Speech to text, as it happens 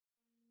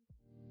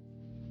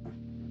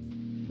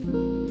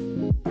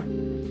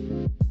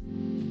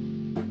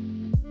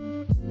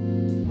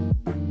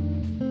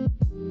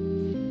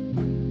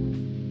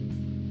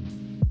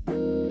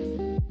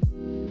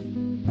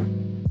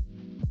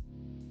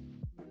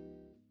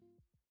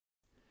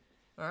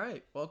All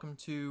right, welcome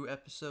to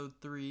episode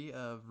 3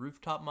 of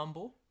Rooftop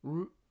Mumble.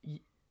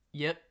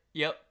 Yep.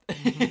 Yep.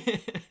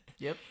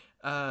 Yep.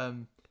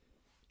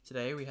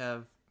 Today we have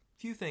a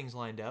few things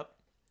lined up.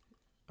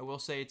 I will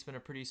say it's been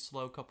a pretty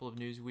slow couple of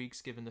news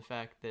weeks given the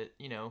fact that,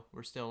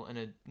 we're still in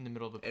the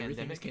middle of a Everything's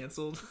pandemic.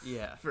 canceled.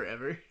 Yeah.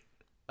 Forever.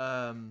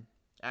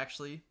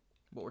 Actually,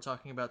 what we're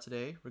talking about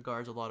today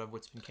regards a lot of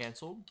what's been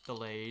canceled,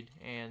 delayed,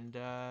 and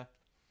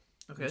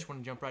I just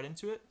want to jump right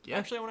into it. Yeah.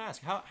 Actually, I want to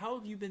ask, how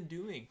have you been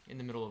doing in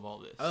the middle of all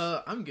this?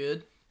 I'm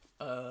good.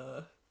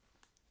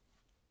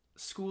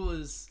 School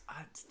is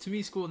to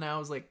me. School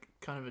now is like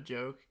kind of a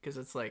joke because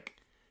it's like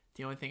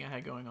the only thing I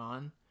had going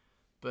on.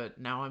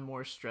 But now I'm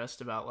more stressed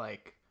about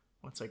like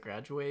once I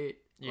graduate,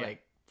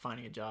 like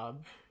finding a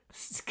job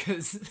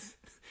because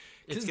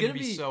it's gonna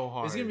be so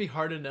hard. It's gonna be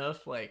hard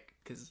enough, like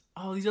because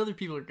these other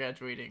people are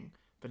graduating,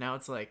 but now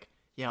it's like.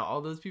 Yeah,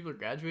 all those people are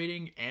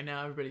graduating, and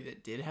now everybody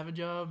that did have a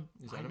job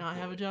might not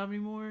have a job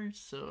anymore.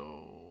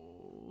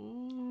 So,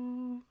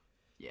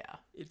 yeah,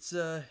 it's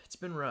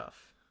been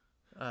rough.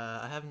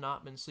 I have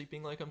not been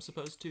sleeping like I'm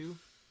supposed to.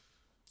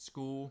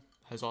 School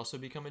has also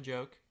become a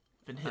joke.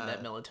 Been hitting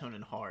that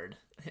melatonin hard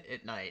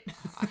at night.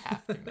 I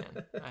have to,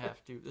 man. I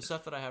have to. The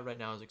stuff that I have right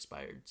now is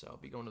expired, so I'll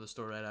be going to the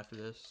store right after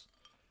this.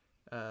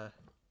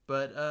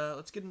 But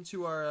let's get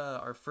into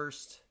our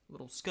first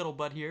little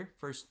scuttlebutt here.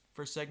 First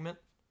segment.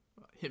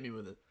 Hit me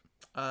with it.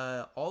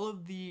 All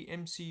of the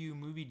MCU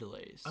movie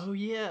delays. Oh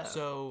yeah.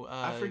 So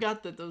I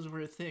forgot that those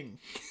were a thing.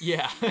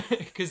 Yeah,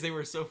 because they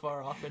were so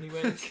far off,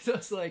 anyways. Because I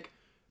was like,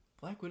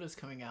 Black Widow's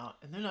coming out,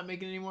 and they're not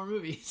making any more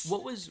movies.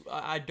 What was?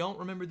 I don't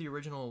remember the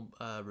original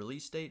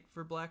release date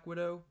for Black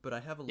Widow, but I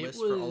have a list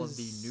for all of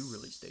the new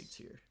release dates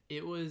here.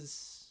 It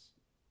was.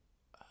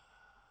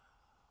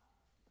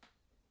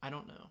 I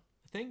don't know.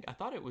 I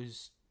thought it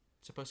was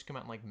supposed to come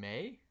out in like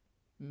May.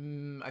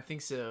 I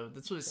think so.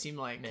 That's what it seemed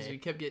like because we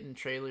kept getting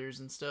trailers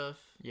and stuff.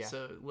 Yeah.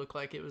 So it looked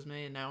like it was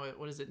May, and now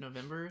what is it,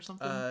 November or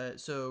something?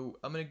 So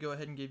I'm gonna go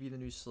ahead and give you the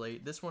new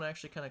slate. This one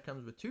actually kind of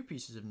comes with two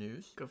pieces of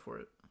news. Go for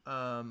it.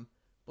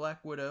 Black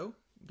Widow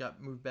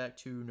got moved back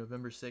to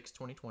November 6th,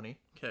 2020.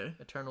 Okay.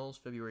 Eternals,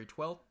 February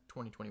 12th,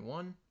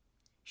 2021.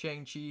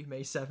 Shang-Chi,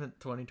 May 7th,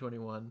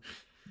 2021.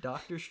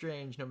 Doctor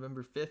Strange,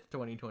 November 5th,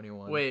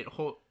 2021. Wait,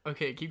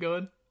 okay, keep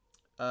going.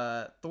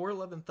 Thor: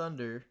 Love and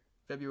Thunder,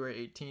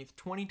 February 18th,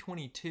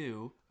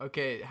 2022.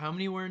 Okay, how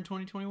many were in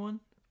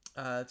 2021?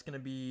 It's going to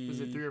be...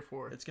 Was it 3 or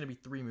 4? It's going to be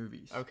 3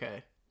 movies.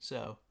 Okay.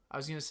 So... I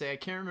was going to say, I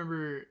can't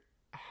remember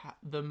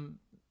the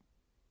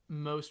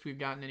most we've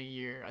gotten in a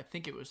year. I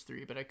think it was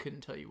 3, but I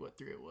couldn't tell you what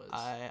 3 it was.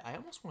 I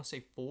almost want to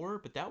say 4,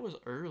 but that was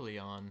early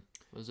on.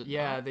 Was it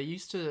Yeah, not? they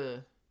used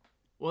to...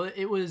 Well,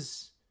 it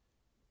was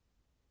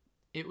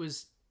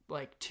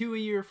like 2 a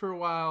year for a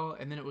while,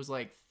 and then it was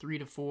like 3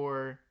 to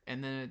 4,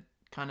 and then it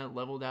kind of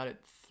leveled out at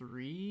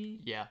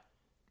 3. Yeah.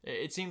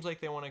 It seems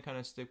like they want to kind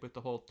of stick with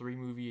the whole 3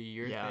 movie a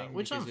year thing.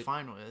 Which I'm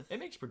fine with. It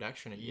makes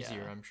production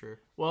easier, I'm sure.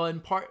 Well,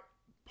 and part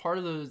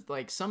of those,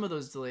 like some of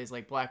those delays,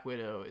 like Black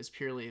Widow, is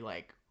purely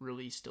like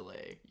release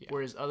delay,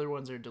 whereas other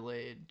ones are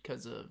delayed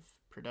because of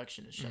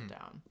production is shut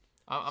down.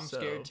 I'm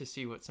scared to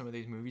see what some of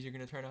these movies are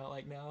going to turn out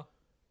like now.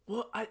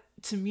 Well,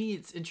 to me,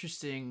 it's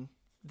interesting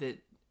that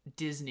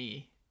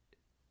Disney,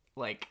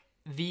 like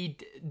the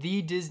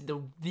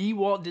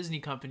Walt Disney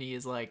Company,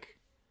 is like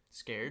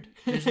scared.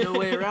 There's no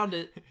way around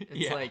it.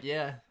 It's like,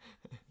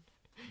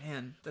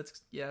 man,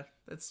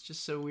 that's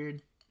just so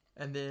weird.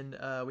 And then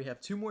we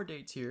have 2 more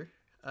dates here.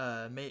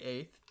 May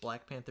 8th,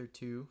 Black Panther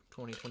 2,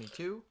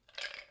 2022.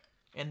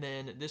 And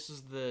then this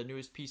is the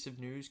newest piece of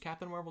news.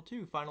 Captain Marvel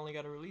 2 finally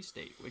got a release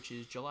date, which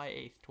is July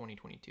 8th,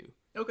 2022.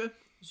 Okay.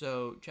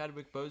 So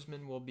Chadwick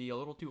Boseman will be a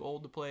little too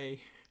old to play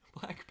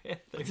Black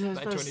Panther by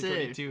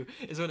 2022,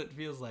 is what it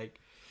feels like.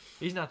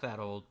 He's not that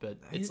old, but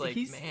it's like,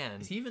 man.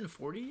 Is he even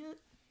 40 yet?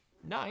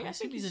 No, I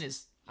think he's in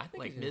his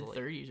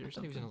mid-30s or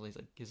something. I think he was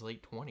in his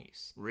late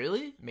 20s.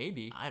 Really?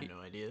 Maybe. I have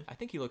no idea. I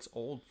think he looks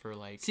old for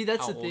like. See,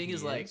 that's the thing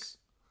is like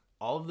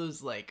all of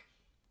those like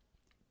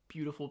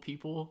beautiful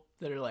people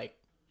that are like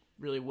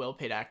really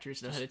well-paid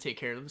actors know how to take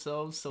care of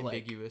themselves. So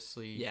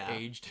ambiguously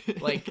aged.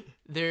 Like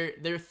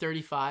they're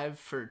 35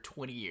 for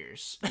 20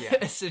 years,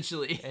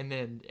 essentially, and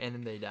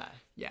then they die.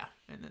 Yeah,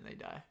 and then they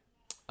die.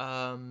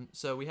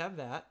 So we have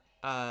that.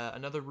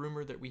 Another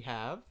rumor that we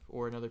have,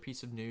 or another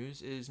piece of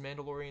news, is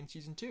Mandalorian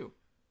Season 2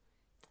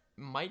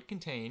 might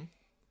contain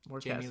more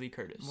Jamie Lee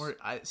Curtis.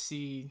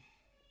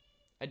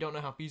 I don't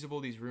know how feasible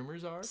these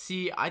rumors are.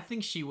 See, I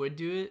think she would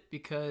do it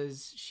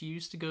because she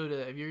used to go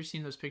to... Have you ever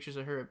seen those pictures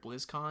of her at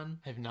BlizzCon?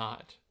 I have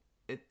not.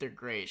 They're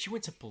great. She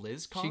went to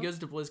BlizzCon? She goes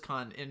to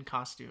BlizzCon in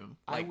costume.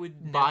 I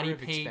would never body have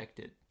paint,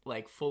 expected.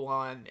 Like full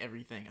on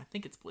everything. I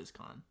think it's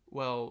BlizzCon.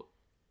 Well,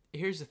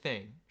 here's the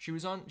thing. She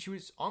was on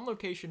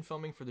location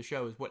filming for the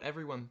show is what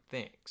everyone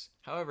thinks.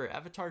 However,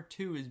 Avatar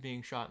 2 is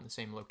being shot in the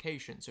same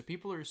location, so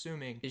people are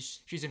assuming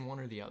she's in one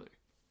or the other.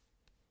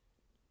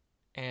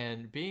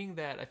 And being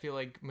that I feel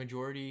like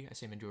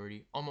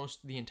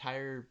almost the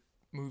entire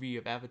movie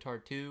of Avatar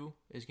 2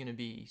 is going to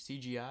be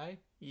CGI.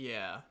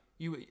 Yeah.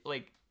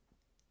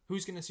 Who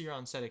who's going to see her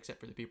on set except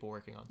for the people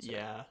working on set?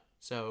 Yeah.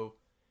 So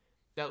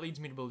that leads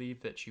me to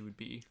believe that she would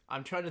be.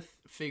 I'm trying to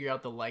figure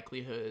out the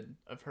likelihood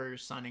of her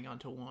signing on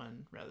to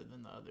one rather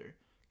than the other.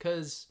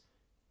 Because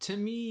to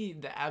me,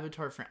 the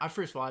Avatar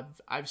first of all,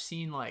 I've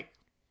seen like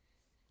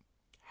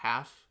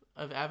half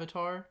of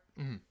Avatar.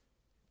 Mm-hmm.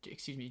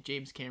 Excuse me,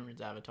 James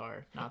Cameron's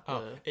Avatar, not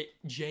the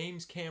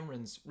James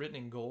Cameron's written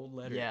in gold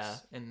letters. Yeah.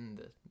 In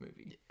the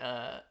movie.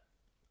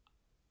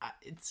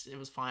 It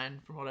was fine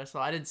from what I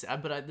saw. I didn't see,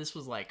 but this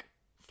was like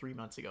 3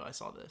 months ago. I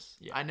saw this.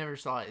 Yeah. I never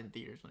saw it in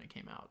theaters when it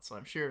came out, so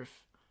I'm sure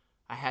if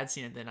I had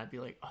seen it then, I'd be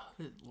like,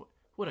 oh,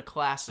 what a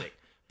classic.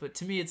 But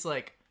to me, it's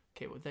like,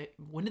 okay,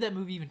 when did that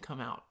movie even come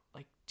out?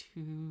 Like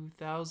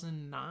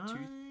 2009?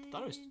 I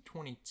thought it was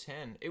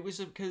 2010. It was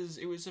because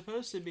it was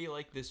supposed to be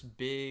like this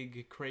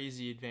big,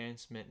 crazy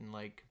advancement in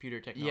like computer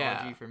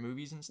technology for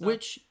movies and stuff.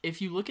 Which,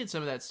 if you look at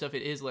some of that stuff,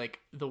 it is like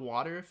the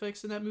water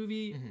effects in that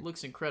movie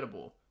looks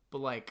incredible. But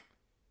like,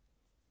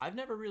 I've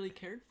never really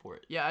cared for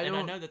it. Yeah, I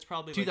know that's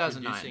probably like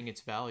reducing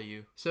its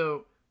value.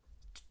 So,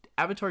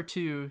 Avatar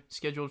 2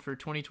 scheduled for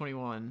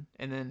 2021,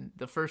 and then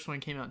the first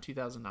one came out in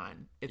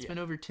 2009. It's been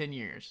over 10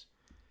 years.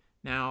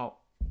 Now,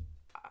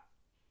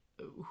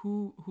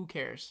 who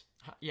cares?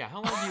 Yeah,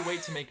 how long do you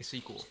wait to make a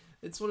sequel?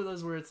 It's one of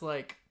those where it's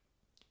like,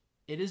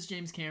 it is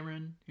James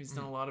Cameron, who's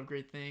done a lot of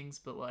great things,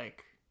 but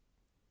like,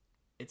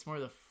 it's more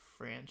the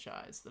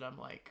franchise that I'm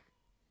like...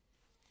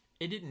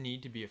 It didn't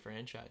need to be a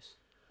franchise.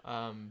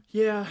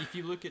 Yeah. If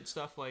you look at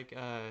stuff like,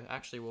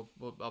 actually,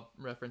 I'll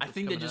reference. I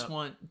think they just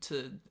want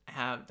to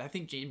have. I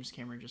think James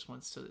Cameron just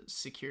wants to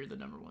secure the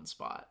 #1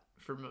 spot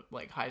for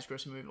like highest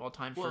grossing movie of all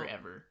time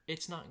forever.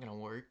 It's not gonna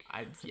work.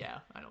 I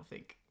don't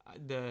think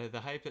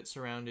the hype that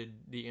surrounded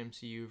the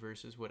MCU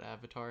versus what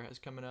Avatar has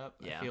coming up.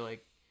 Yeah. I feel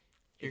like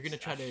you're gonna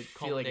try to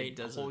culminate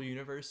the whole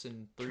universe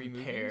in 3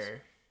 movies.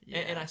 Yeah.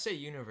 And I say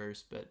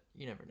universe, but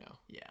you never know.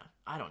 Yeah,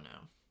 I don't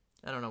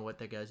know what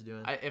that guy's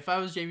doing. If I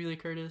was Jamie Lee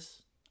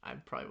Curtis, I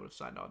probably would have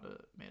signed on to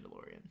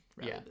Mandalorian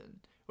rather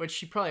than... Which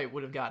she probably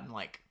would have gotten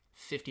like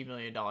 $50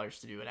 million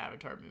to do an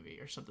Avatar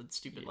movie or something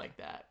stupid like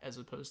that, as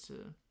opposed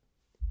to...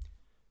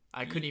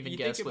 I couldn't even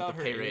guess what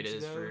the pay rate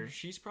is for...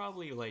 She's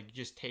probably like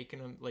just taking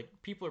them... Like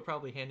people are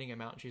probably handing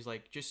them out and she's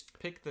like, just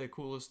pick the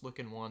coolest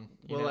looking one.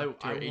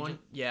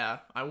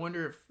 I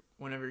wonder if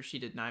whenever she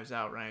did Knives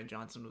Out, Rian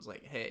Johnson was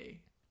like,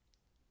 hey,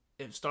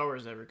 if Star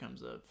Wars ever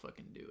comes up,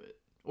 fucking do it.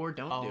 Or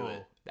don't do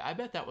it. I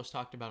bet that was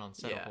talked about on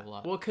set a whole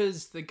lot. Well,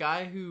 because the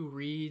guy who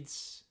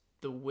reads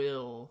the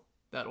will,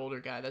 that older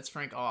guy, that's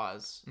Frank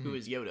Oz, who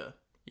is Yoda.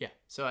 Yeah.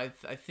 So I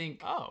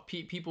think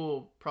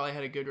people probably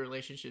had a good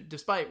relationship,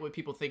 despite what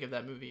people think of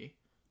that movie.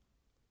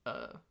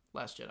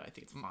 Last Jedi, I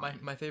think it's fine.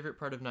 My favorite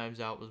part of Knives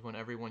Out was when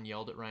everyone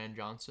yelled at Rian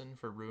Johnson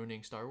for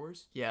ruining Star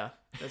Wars. Yeah,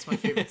 that's my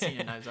favorite scene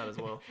in Knives Out as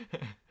well.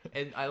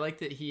 And I like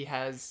that he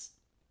has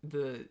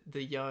the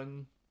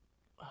young...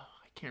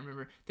 I can't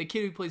remember the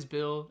kid who plays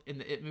Bill in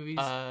the It movies.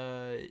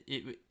 I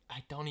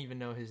don't even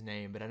know his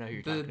name, but I know who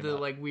you're talking about. The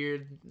like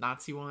weird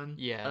Nazi one.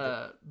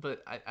 Yeah.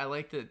 But I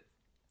like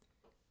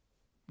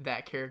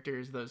that character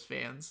is those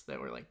fans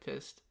that were like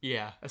pissed.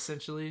 Yeah.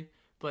 Essentially,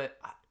 but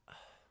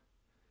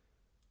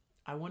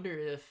I wonder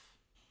if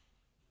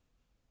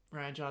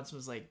Rian Johnson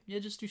was like, yeah,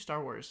 just do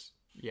Star Wars.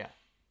 Yeah.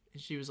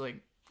 And she was like,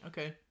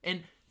 okay.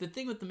 And the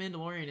thing with The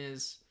Mandalorian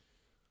is,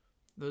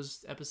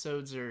 those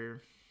episodes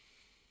are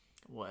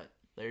what?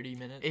 30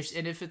 minutes.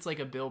 If it's like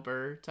a Bill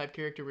Burr type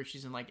character where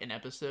she's in like an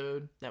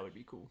episode, that would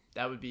be cool.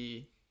 That would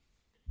be...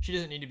 She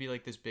doesn't need to be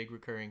like this big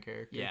recurring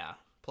character. Yeah.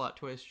 Plot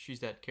twist,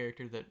 she's that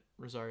character that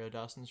Rosario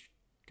Dawson's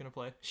gonna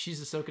play.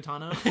 She's Ahsoka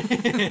Tano?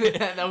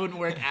 That wouldn't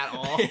work at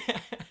all.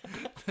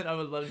 But I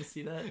would love to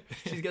see that.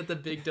 She's got the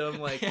big dumb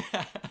like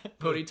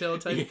ponytail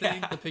type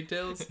thing, the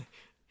pigtails.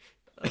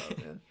 Oh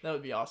man, that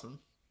would be awesome.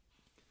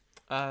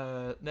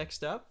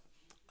 Next up,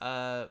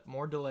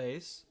 more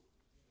delays.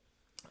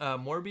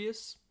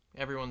 Morbius,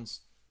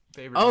 everyone's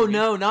favorite movie.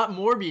 No, not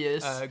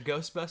Morbius.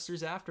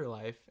 Ghostbusters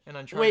Afterlife and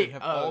Uncharted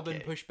have all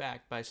been pushed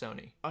back by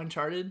Sony.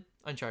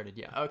 Uncharted,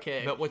 yeah.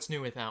 Okay. But what's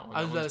new with that one?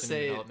 I was about to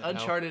say,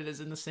 Uncharted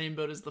is in the same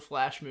boat as the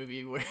Flash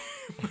movie where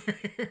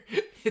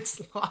it's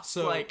lost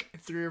like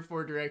 3 or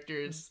 4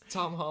 directors.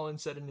 Tom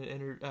Holland said in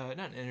an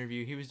not an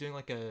interview, he was doing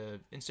like a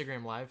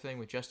Instagram live thing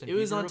with Justin Bieber. It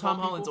was on Tom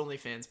Holland's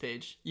OnlyFans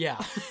page. Yeah.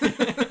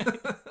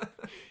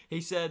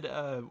 He said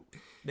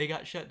they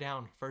got shut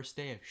down first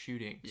day of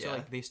shooting. Yeah. So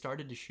like they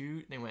started to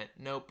shoot and they went,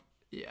 nope.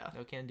 Yeah.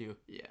 No can do.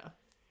 Yeah.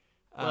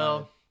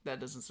 Well, that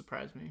doesn't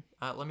surprise me.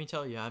 Let me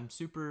tell you, I'm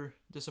super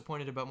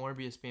disappointed about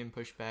Morbius being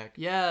pushed back.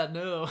 Yeah,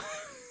 no.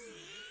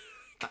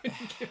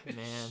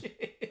 Man.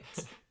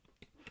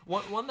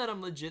 One that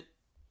I'm legit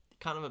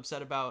kind of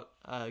upset about,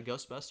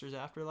 Ghostbusters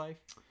Afterlife.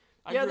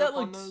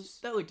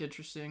 That looked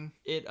interesting.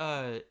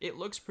 It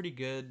looks pretty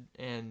good,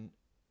 and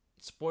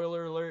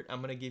spoiler alert, I'm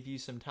gonna give you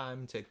some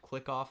time to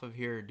click off of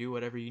here or do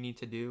whatever you need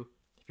to do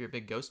if you're a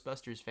big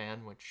Ghostbusters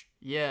fan, which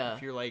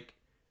if you're like,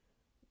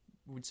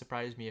 would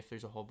surprise me if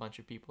there's a whole bunch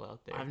of people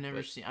out there. I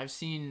think I've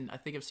seen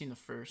the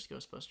first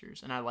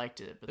Ghostbusters and I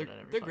liked it, but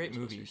they're great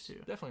movies too.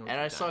 Definitely. And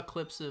I saw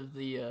clips of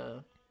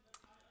the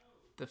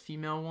the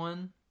female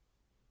one,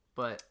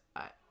 but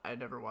I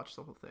never watched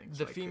the whole thing.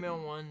 So the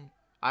female one,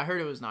 I heard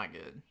it was not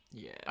good.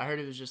 Yeah, I heard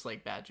it was just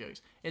like bad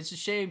jokes. It's a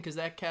shame because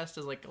that cast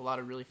has like a lot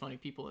of really funny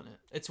people in it.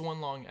 It's one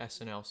long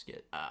SNL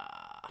skit.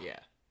 Yeah.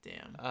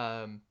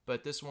 Damn.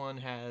 But this one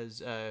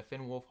has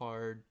Finn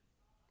Wolfhard,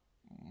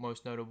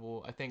 most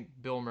notable. I think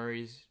Bill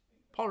Murray's.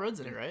 Paul Rudd's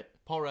in it, right?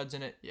 Paul Rudd's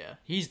in it. Yeah.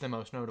 He's the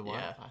most notable.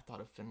 Yeah. I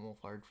thought of Finn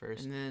Wolfhard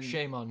first. And then,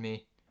 shame on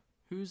me.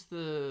 Who's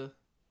the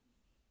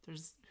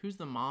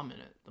mom in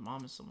it? The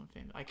mom is someone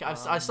famous.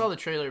 I saw the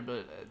trailer,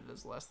 but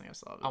that's the last thing I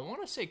saw of it. I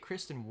want to say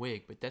Kristen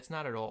Wiig, but that's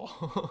not at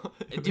all.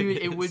 Dude,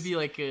 it would be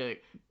like a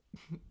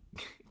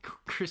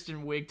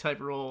Kristen Wiig type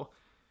role.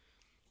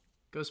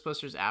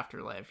 Ghostbusters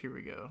Afterlife. Here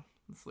we go.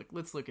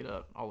 Let's look it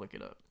up. I'll look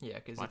it up. Yeah,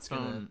 because if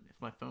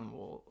my phone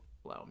will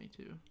allow me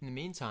to. In the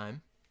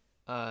meantime,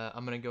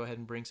 I'm gonna go ahead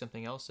and bring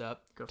something else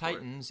up.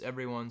 Titans,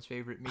 everyone's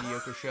favorite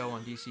mediocre show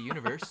on DC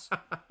Universe,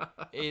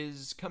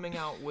 is coming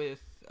out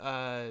with.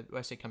 I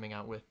say coming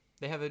out with.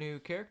 They have a new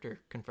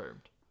character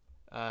confirmed,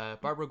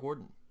 Barbara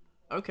Gordon.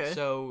 Okay.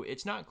 So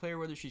it's not clear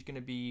whether she's gonna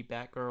be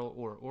Batgirl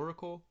or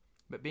Oracle,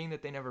 but being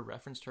that they never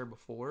referenced her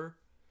before,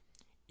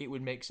 it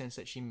would make sense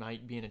that she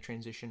might be in a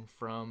transition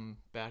from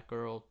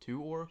Batgirl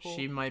to Oracle.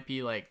 She might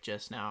be like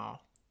just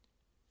now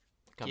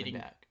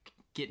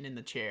getting in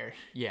the chair.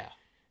 Yeah.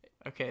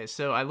 Okay,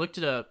 so I looked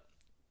it up.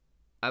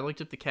 I looked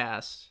up the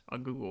cast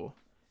on Google,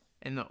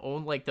 and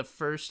the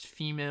first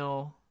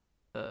female,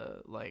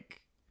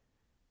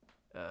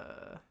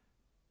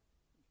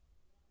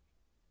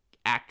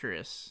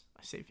 actress.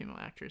 I say female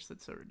actress.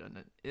 That's so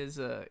redundant. Is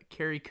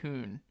Carrie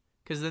Coon,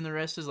 because then the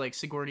rest is like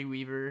Sigourney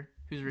Weaver,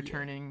 who's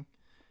returning. Yeah.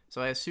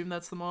 So I assume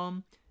that's the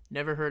mom.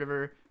 Never heard of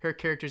her. Her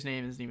character's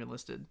name isn't even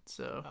listed.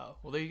 So. Oh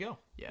well, there you go.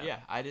 Yeah. Yeah,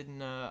 I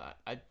didn't.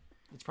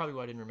 It's probably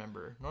why I didn't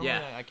remember. Normally,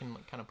 I can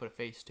kind of put a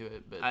face to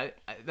it, but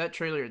that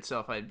trailer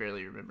itself, I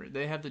barely remember.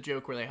 They have the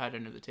joke where they hide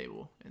under the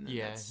table, and then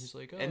he's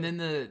like, oh. And then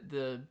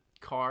the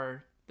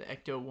car, the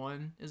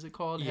Ecto-1, is it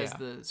called? Has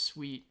the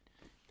sweet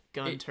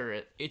gun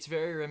turret. It's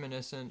very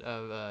reminiscent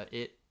of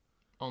It,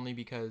 only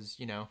because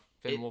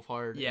Finn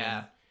Wolfhard. Yeah.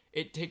 And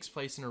it takes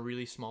place in a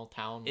really small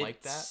town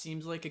like that. It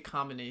seems like a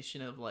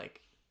combination of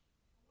like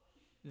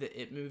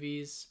the It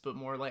movies, but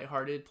more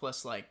lighthearted,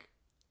 plus like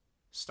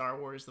Star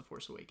Wars: The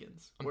Force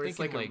Awakens, where it's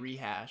like a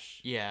rehash.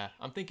 Yeah,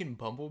 I'm thinking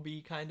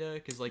Bumblebee kind of,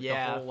 because the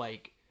whole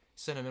like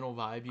sentimental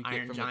vibe you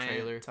get from the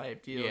trailer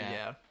type deal.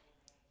 Yeah.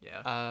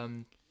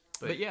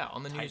 But yeah,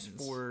 on the Titans.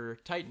 News for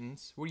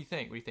Titans, what do you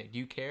think? Do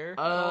you care?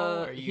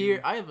 Here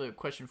I have a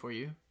question for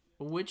you.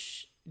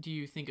 Which do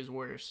you think is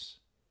worse,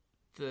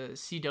 the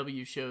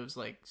CW shows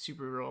like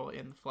Supergirl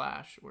and The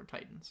Flash, or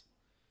Titans?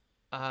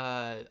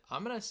 I'm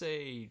gonna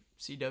say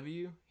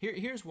CW.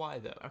 Here's why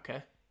though.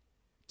 Okay.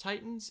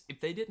 Titans,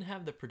 if they didn't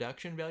have the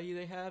production value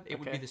they have, it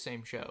would be the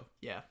same show.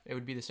 Yeah. It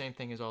would be the same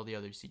thing as all the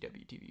other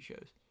CW TV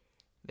shows.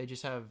 They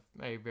just have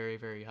a very,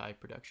 very high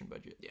production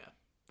budget. Yeah.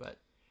 But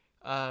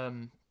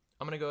I'm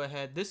going to go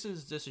ahead. This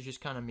is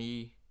just kind of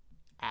me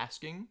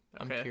asking.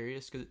 I'm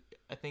curious because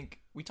I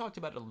think we talked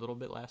about it a little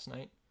bit last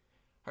night.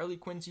 Harley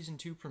Quinn Season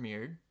 2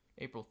 premiered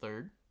April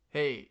 3rd.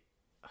 Hey,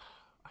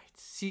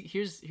 see,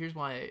 here's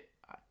why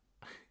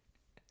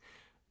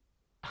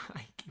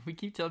we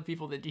keep telling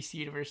people that DC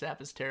Universe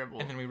app is terrible,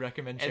 and then we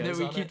recommend shows and then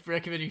we keep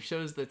recommending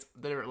shows that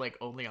are like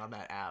only on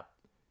that app.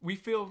 We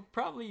feel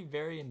probably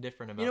very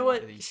indifferent about. You know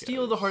what? These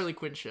steal shows. the Harley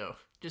Quinn show.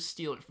 Just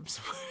steal it from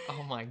somewhere.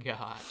 Oh my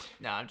god!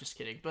 No, I'm just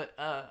kidding. But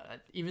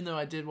even though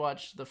I did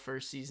watch the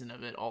first season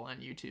of it all on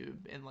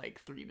YouTube in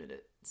like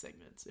 3-minute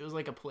segments, it was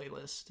like a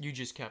playlist. You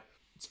just kept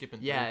skipping.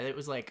 Yeah, it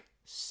was like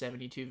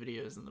 72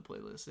 videos in the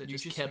playlist. It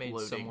just kept made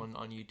loading. Someone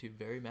on YouTube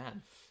very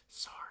mad.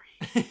 Sorry.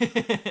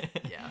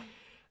 Yeah.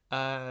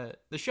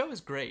 The show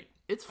is great.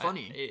 It's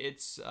funny.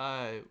 It's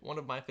one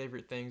of my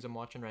favorite things I'm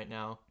watching right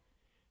now.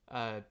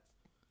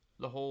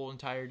 The whole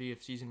entirety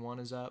of season 1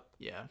 is up.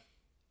 Yeah.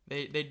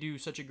 They do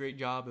such a great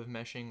job of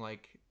meshing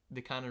like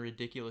the kind of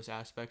ridiculous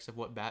aspects of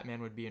what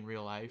Batman would be in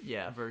real life.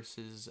 Yeah.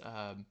 Versus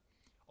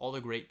all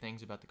the great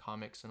things about the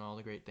comics and all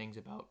the great things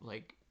about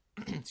like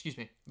excuse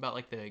me, about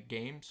like the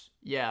games.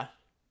 Yeah.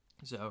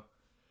 So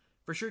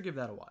for sure give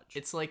that a watch.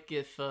 It's like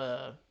if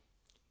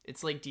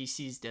it's like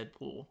DC's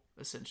Deadpool,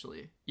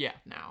 essentially. Yeah.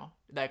 Now,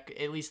 that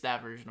at least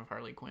that version of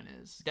Harley Quinn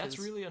is. That's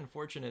really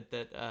unfortunate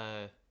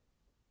that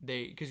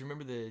because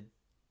remember the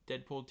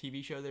Deadpool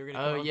TV show they were going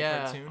to come out with the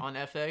cartoon? On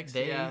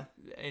FX.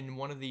 In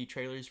one of the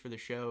trailers for the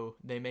show,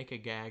 they make a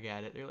gag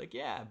at it. They're like,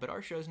 "Yeah, but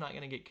our show's not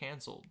going to get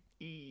canceled."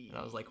 And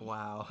I was like,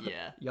 "Wow,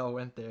 yeah, y'all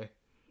went there."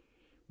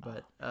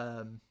 But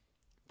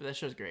that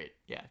show's great.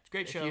 Yeah, it's a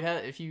great show.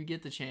 If you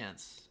get the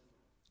chance,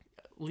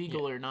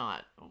 legal or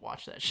not,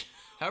 watch that show.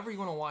 However you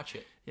want to watch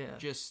it. Yeah.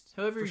 Just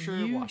however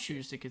you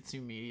choose to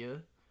consume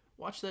media,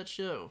 watch that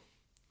show.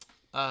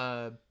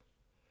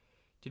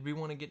 Did we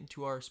want to get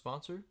into our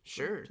sponsor?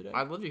 Sure. Today?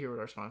 I'd love to hear what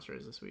our sponsor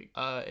is this week.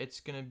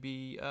 It's going to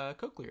be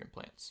cochlear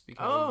implants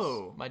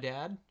because my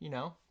dad,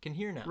 can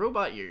hear now.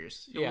 Robot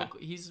ears. Yeah.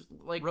 He's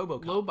like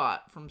Robocop. Lobot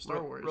from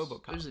Star Wars.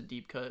 Robocop. There's a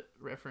deep cut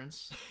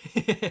reference.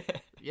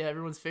 Yeah,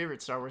 everyone's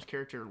favorite Star Wars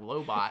character,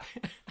 Lobot.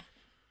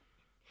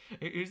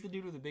 Who's the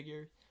dude with the big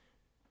ear?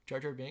 Jar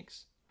Jar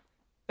Binks?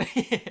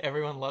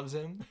 Everyone loves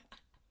him.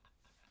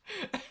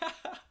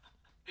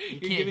 You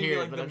can't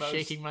hear it, but I'm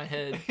shaking my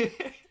head.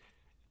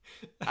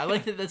 I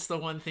like that that's the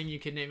one thing you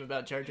can name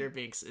about Jar Jar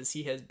Binks is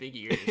he has big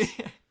ears.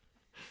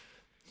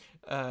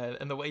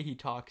 And the way he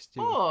talks,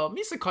 too. Oh,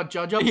 Misa called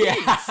Jar Jar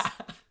Binks!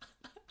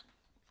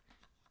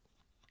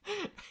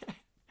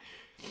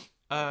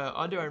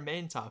 On to our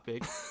main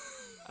topic.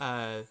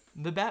 The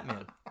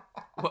Batman.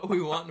 What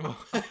we want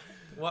and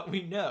what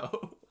we know.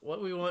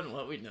 What we want and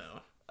what we know.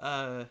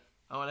 I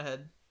went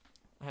ahead.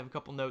 I have a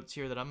couple notes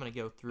here that I'm going to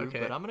go through,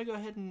 but I'm going to go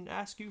ahead and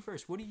ask you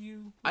first.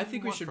 I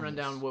think we should run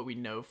down what we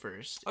know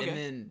first, and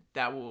then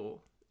that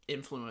will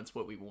influence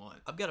what we want.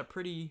 I've got a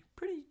pretty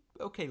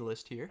okay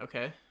list here.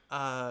 Okay.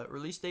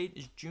 Release date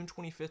is June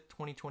 25th,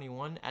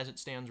 2021, as it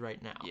stands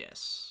right now.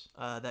 Yes.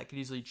 That could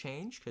easily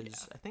change,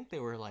 because I think they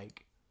were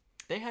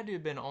they had to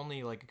have been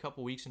only a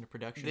couple weeks into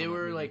production. They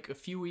were a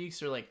few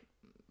weeks or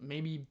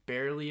maybe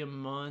barely a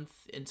month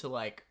into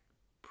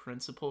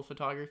principal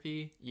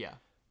photography. Yeah.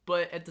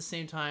 But at the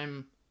same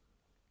time,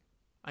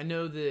 I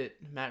know that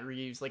Matt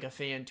Reeves, a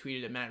fan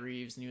tweeted at Matt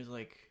Reeves, and he was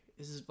like,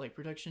 "Is this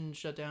production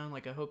shut down?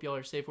 I hope y'all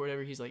are safe or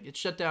whatever." He's like, "It's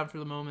shut down for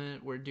the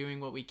moment. We're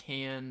doing what we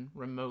can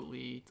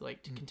remotely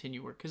to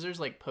continue work." Because there's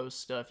post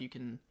stuff you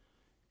can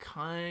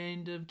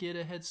kind of get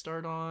a head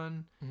start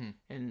on,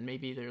 and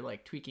maybe they're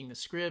tweaking the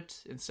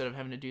script instead of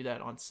having to do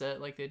that on set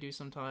like they do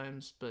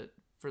sometimes. But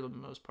for the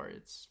most part,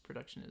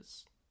 production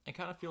is. I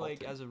kind of feel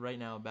halted. As of right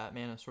now,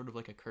 Batman is sort of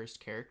a cursed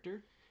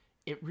character.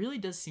 It really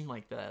does seem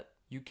like that.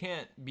 You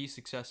can't be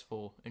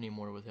successful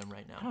anymore with him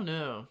right now. I don't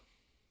know.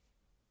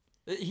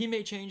 He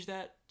may change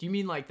that. Do you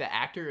mean the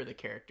actor or the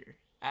character?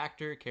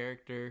 Actor,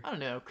 character. I don't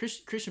know.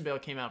 Christian Bale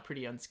came out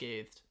pretty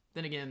unscathed.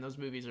 Then again, those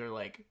movies are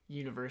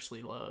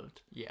universally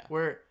loved. Yeah.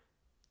 Where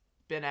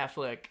Ben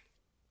Affleck,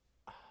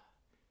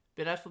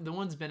 the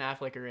ones Ben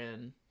Affleck are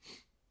in,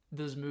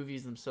 those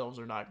movies themselves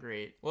are not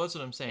great. Well, that's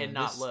what I'm saying. And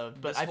not loved.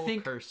 But I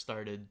think curse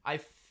started. I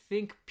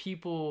think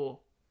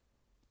people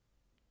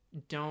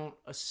don't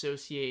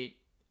associate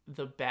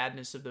the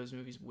badness of those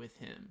movies with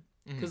him.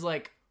 Because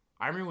I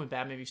remember when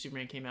Batman v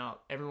Superman came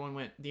out, everyone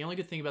went, the only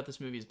good thing about this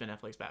movie is Ben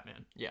Affleck's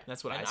Batman. Yeah.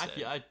 That's what I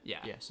said.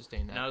 Yeah,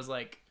 sustain that. And I was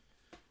like,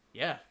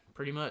 yeah,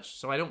 pretty much.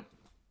 So I don't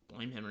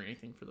blame him or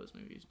anything for those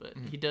movies, but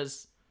he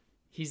does,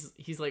 he's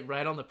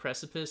right on the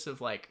precipice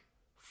of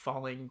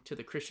falling to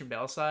the Christian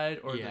Bale side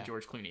or the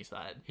George Clooney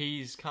side.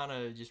 He's kind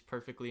of just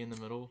perfectly in the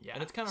middle. Yeah.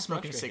 And it's kind of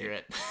smoking a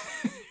cigarette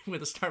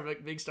with a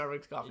big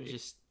Starbucks coffee.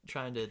 Just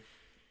trying to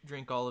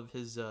drink all of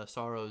his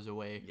sorrows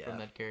away from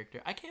that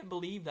character. I can't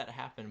believe that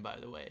happened, by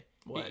the way.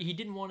 What? He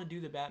didn't want to do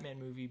the Batman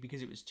movie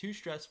because it was too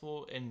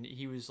stressful, and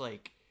he was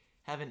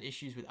having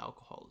issues with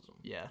alcoholism.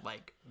 Yeah.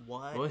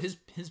 What? Well, his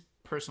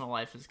personal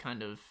life has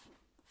kind of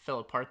fell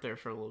apart there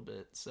for a little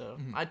bit, so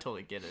I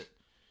totally get it.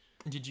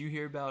 Did you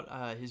hear about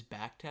his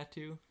back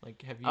tattoo?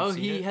 Have you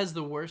seen he it? has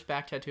the worst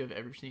back tattoo I've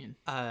ever seen.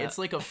 It's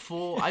a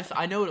full...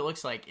 I know what it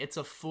looks like. It's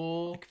a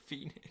full...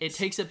 phoenix. It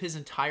takes up his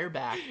entire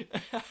back.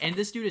 And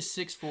this dude is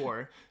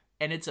 6'4",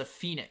 and it's a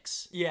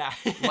phoenix. Yeah.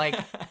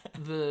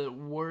 The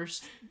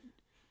worst...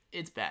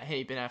 It's bad.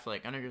 Hey, Ben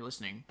Affleck, I know you're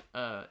listening.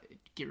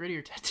 Get rid of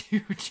your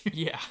tattoo.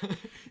 Yeah.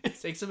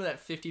 Take some of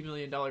that $50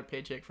 million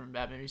paycheck from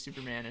Batman v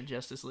Superman and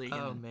Justice League.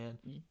 Oh, and man.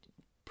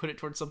 Put it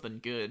towards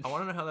something good. I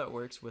want to know how that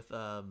works with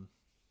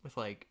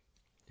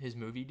his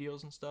movie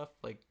deals and stuff.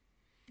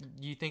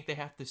 You think they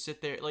have to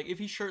sit there if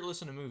he's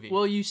shirtless in a movie?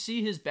 Well, you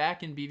see his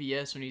back in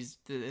BVS when he's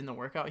in the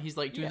workout. He's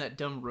doing that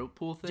dumb rope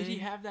pull thing. Did he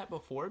have that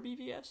before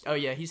BVS? Oh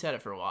yeah, he's had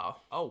it for a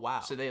while. Oh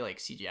wow. So they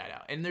CGI'd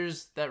out. And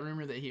there's that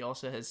rumor that he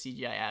also has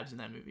CGI abs in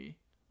that movie.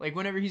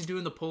 Whenever he's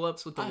doing the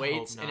pull-ups with the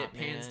weights and it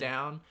pans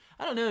down.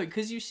 I don't know,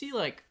 because you see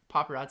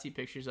paparazzi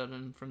pictures of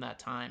him from that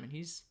time, and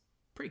he's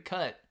pretty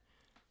cut.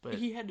 But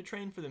he had to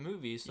train for the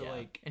movie, so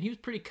and he was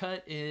pretty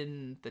cut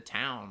in The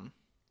Town.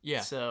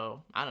 Yeah.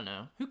 So I don't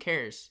know. Who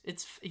cares?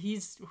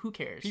 Who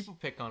cares? People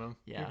pick on him.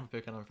 Yeah. People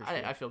pick on him for sure.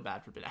 I feel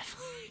bad for Ben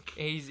Affleck.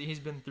 He's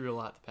been through a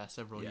lot the past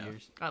several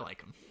years. I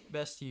like him.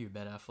 Best to you,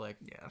 Ben Affleck.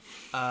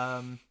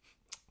 Yeah.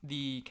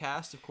 The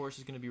cast, of course,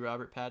 is going to be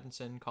Robert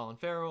Pattinson, Colin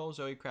Farrell,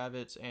 Zoe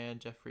Kravitz, and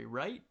Jeffrey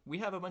Wright. We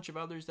have a bunch of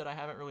others that I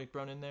haven't really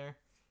thrown in there.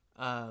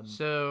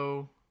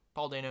 So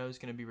Paul Dano is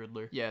going to be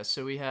Riddler. Yeah,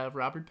 so we have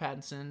Robert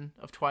Pattinson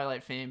of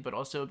Twilight fame, but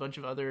also a bunch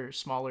of other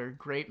smaller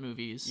great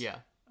movies. Yeah.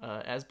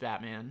 As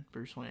Batman,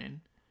 Bruce Wayne.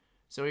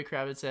 Zoe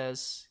Kravitz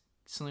as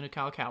Selena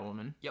Kyle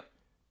Catwoman. Yep.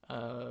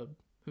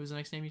 Who's the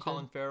next name you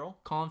Colin said? Farrell.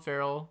 Colin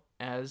Farrell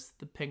as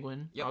the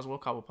Penguin,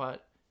 Oswald Cobblepot.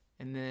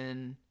 And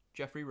then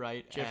Jeffrey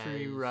Wright as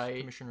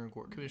Commissioner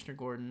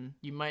Gordon.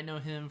 You might know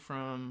him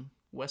from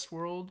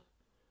Westworld.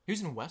 He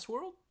was in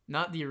Westworld?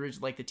 Not the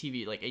original, like the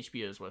TV, like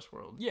HBO's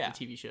Westworld. Yeah,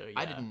 the TV show. Yeah.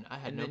 I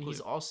had no clue. He's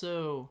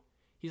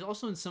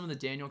also in some of the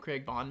Daniel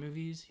Craig Bond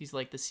movies. He's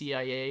like the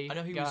CIA. I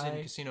know he was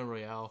in Casino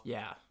Royale.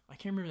 Yeah, I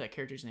can't remember that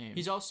character's name.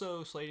 He's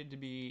also slated to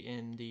be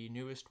in the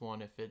newest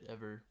one if it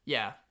ever.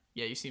 Yeah,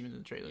 you see him in the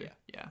trailer.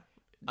 Yeah.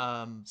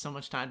 So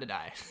much time to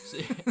die.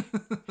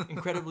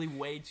 Incredibly,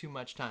 way too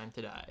much time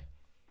to die.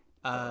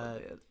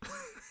 I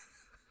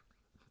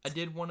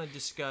did want to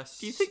discuss.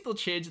 Do you think they'll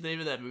change the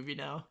name of that movie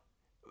now?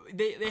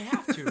 They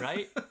have to,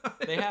 right?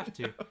 They have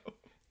to.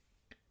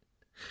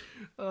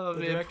 Oh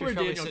man, poor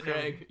Daniel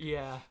Craig.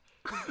 Yeah,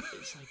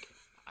 it's like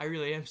I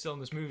really am still in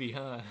this movie,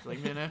 huh? It's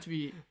like, man, I have to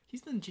be.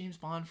 He's been James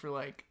Bond for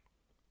like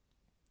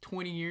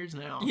 20 years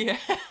now. Yeah,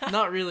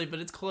 not really, but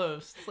it's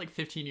close. It's like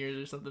 15 years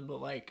or something.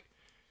 But like,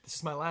 this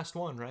is my last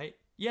one, right?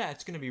 Yeah,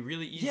 it's gonna be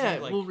really easy. Yeah,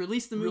 like, we'll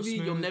release the movie.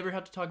 You'll never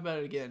have to talk about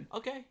it again.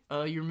 Okay.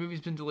 Your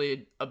movie's been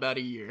delayed about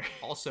a year.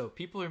 Also,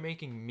 people are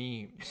making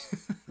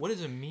memes. What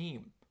is a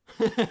meme?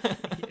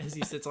 As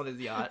he sits on his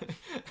yacht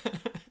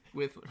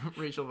with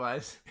Rachel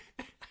Weisz.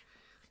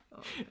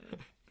 Oh,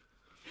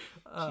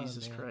 man.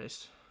 Jesus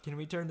Christ. Can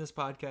we turn this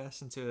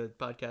podcast into a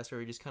podcast where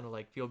we just kind of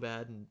like feel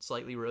bad and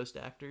slightly roast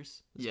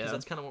actors? Yeah. Because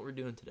that's kind of what we're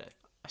doing today.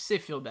 I say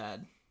feel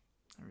bad.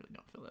 I really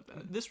don't feel that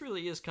bad. This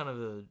really is kind of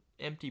an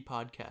empty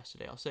podcast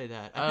today. I'll say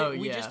that.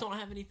 We just don't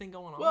have anything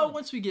going on. Well,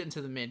 once we get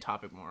into the main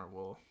topic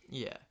more,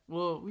 yeah.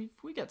 Well,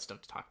 we got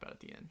stuff to talk about at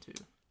the end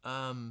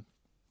too.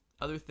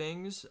 Other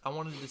things, I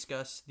wanted to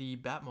discuss the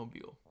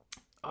Batmobile.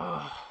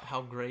 Oh,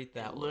 how great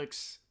that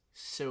looks.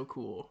 So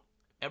cool.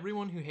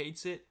 Everyone who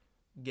hates it,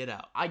 get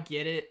out. I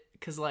get it,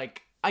 because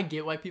like I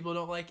get why people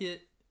don't like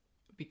it,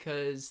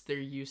 because they're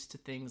used to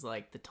things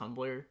like the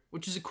Tumbler,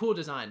 which is a cool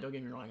design. Don't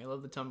get me wrong, I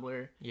love the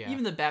Tumbler. Yeah.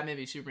 Even the Batman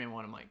v Superman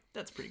one, I'm like,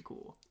 that's pretty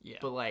cool. Yeah.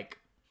 But like,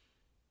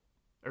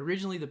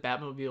 originally the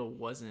Batmobile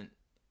wasn't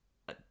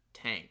a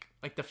tank.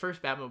 Like the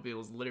first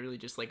Batmobile is literally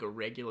just like a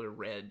regular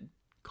red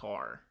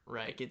car.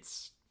 Right. Like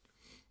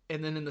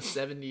and then in the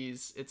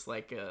 70s, it's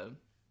like a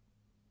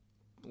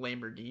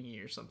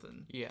Lamborghini or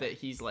something. Yeah. That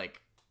he's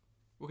like.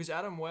 Well, because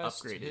Adam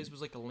West, upgraded. His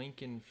was like a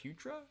Lincoln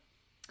Futura.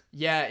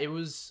 Yeah, it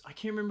was. I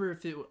can't remember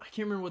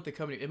what the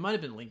company. It might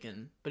have been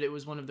Lincoln, but it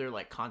was one of their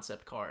like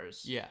concept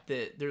cars. Yeah.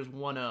 That there's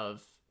one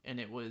of, and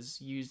it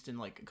was used in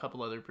like a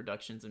couple other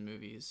productions and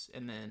movies,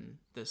 and then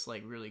this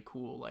like really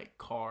cool like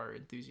car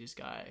enthusiast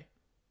guy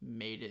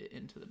made it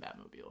into the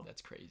Batmobile.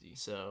 That's crazy.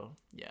 So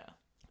yeah.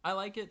 I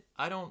like it.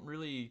 I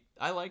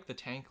like the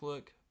tank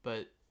look,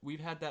 but we've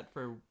had that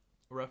for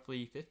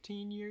roughly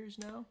 15 years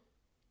now.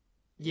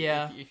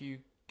 Yeah. If you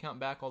count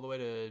back all the way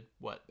to,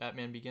 what,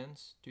 Batman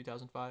Begins,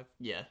 2005?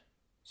 Yeah.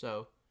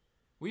 So,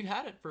 we've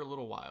had it for a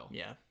little while.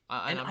 Yeah.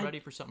 And I'm ready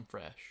for something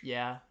fresh.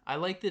 Yeah. I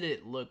like that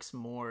it looks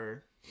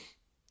more,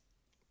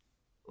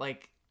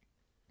 like,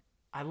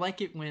 I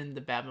like it when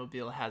the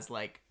Batmobile has,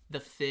 like, the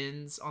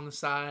fins on the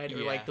side,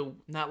 or like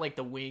not like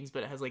the wings,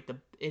 but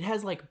it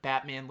has like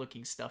Batman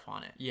looking stuff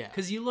on it. Yeah.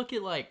 Because you look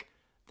at like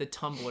the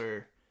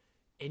Tumbler,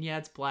 and yeah,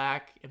 it's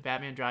black and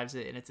Batman drives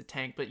it and it's a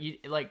tank, but you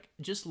like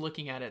just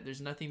looking at it,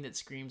 there's nothing that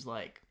screams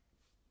like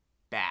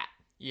Bat.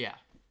 Yeah.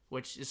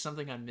 Which is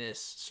something I miss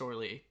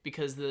sorely,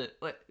 because the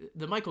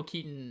Michael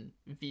Keaton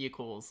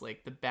vehicles,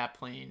 like the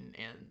Batplane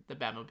and the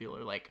Batmobile,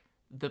 are like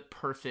the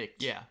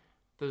perfect. Yeah.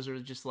 Those are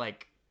just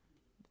like.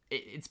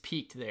 It's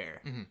peaked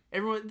there.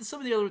 Mm-hmm. Some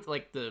of the other,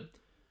 like the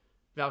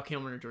Val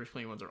Kilmer and George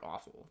Clooney ones are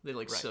awful. They're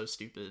like so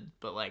stupid,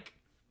 but like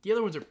the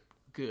other ones are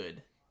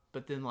good.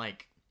 But then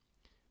like,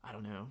 I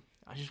don't know.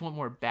 I just want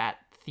more bat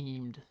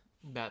themed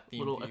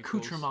little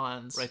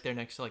accoutrements right there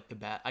next to like the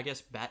bat. I guess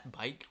Bat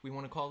Bike we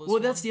want to call this. Well,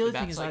 that's the other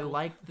thing is I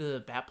like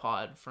the Bat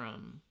Pod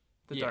from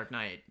the Dark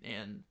Knight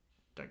and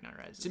Dark Knight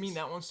Rises. I mean,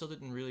 that one still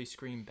didn't really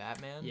scream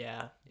Batman.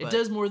 Yeah, it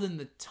does more than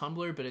the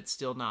Tumbler, but it's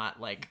still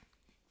not like.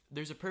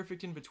 There's a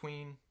perfect in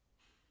between.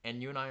 And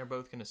you and I are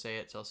both going to say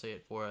it, so I'll say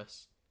it for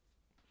us.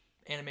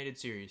 Animated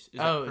series. Is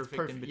it's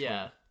perfect in between.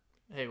 Yeah.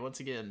 Hey, once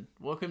again,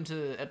 welcome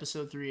to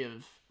episode 3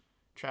 of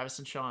Travis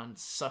and Sean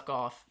suck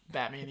off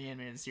Batman the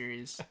Animated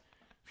Series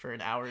for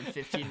an hour and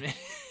 15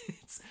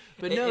 minutes.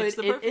 But no, it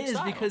is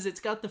style. Because it's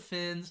got the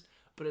fins,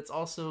 but it's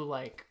also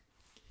like,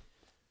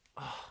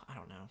 I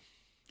don't know.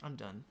 I'm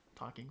done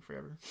talking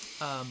forever.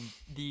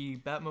 The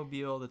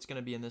Batmobile that's going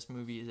to be in this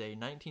movie is a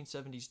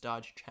 1970s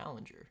Dodge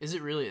Challenger. Is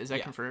it really? Is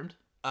that confirmed?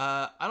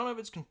 I don't know if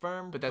it's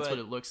confirmed, but that's what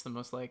it looks the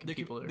most like. The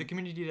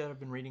community that I've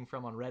been reading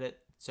from on Reddit,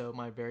 so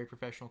my very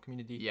professional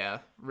community. Yeah,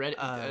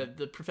 Reddit,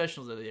 the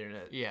professionals of the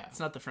internet. Yeah, it's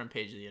not the front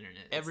page of the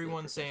internet.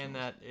 Everyone's saying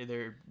that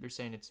they're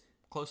saying it's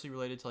closely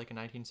related to like a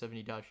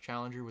 1970 Dodge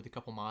Challenger with a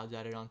couple mods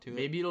added onto it.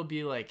 Maybe it'll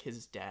be like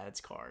his dad's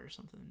car or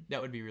something.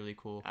 That would be really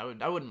cool. I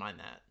wouldn't mind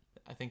that.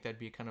 I think that'd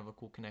be kind of a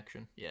cool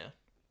connection. Yeah.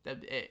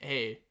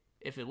 Hey,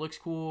 if it looks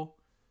cool,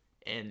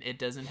 and it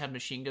doesn't have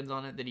machine guns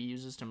on it that he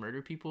uses to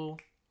murder people.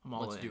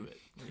 Let's do it.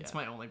 It's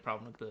my only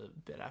problem with the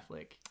Ben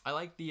Affleck. I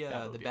like the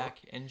back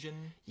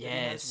engine.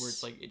 Yes, where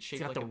it's like it's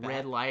shaped like the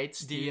red lights.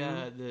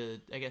 The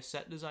I guess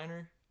set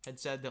designer had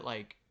said that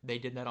like they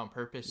did that on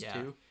purpose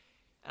too.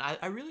 And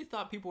I really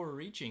thought people were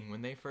reaching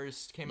when they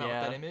first came out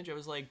with that image. I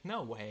was like,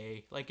 no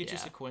way. Like, it's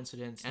just a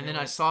coincidence. And then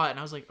I saw it, and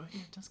I was like, oh,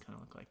 yeah, it does kind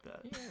of look like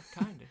that. Yeah,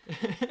 kind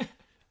of.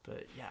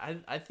 But, yeah,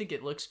 I think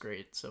it looks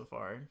great so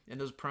far.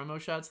 And those promo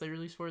shots they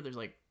released for it, there's,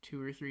 like,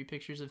 2 or 3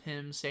 pictures of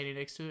him standing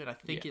next to it. I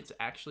think it's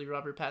actually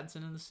Robert Pattinson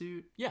in the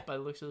suit. Yeah. By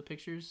the looks of the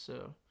pictures,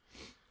 so...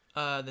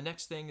 The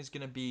next thing is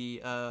going to be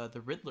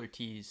the Riddler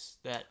tease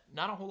that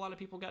not a whole lot of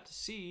people got to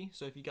see.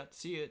 So if you got to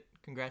see it,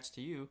 congrats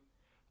to you.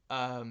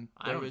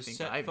 There was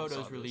set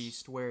photos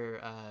released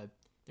where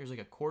there's like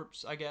a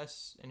corpse, I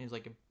guess, and he's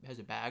like has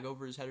a bag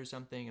over his head or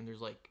something, and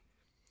there's like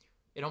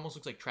it almost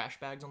looks like trash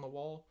bags on the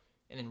wall,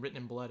 and then written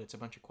in blood, it's a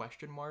bunch of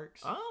question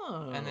marks.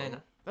 Oh, and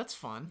then that's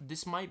fun.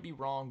 This might be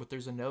wrong, but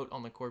there's a note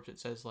on the corpse that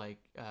says like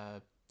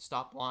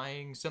 "Stop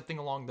lying," something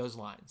along those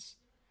lines.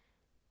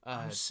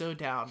 I'm so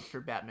down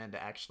for Batman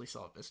to actually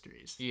solve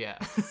mysteries. Yeah.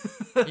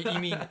 You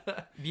mean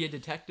be a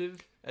detective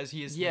as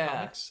he is in the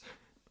comics?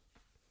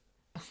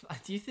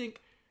 Do you think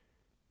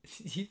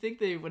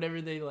they,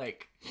 whenever they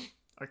like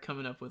are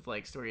coming up with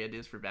like story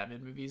ideas for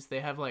Batman movies,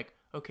 they have like,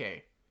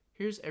 okay,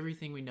 here's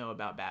everything we know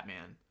about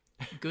Batman.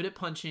 Good at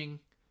punching,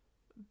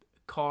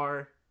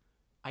 car,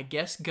 I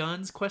guess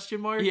guns, ?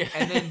 Yeah.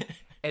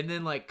 And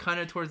then like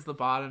kind of towards the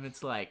bottom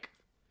it's like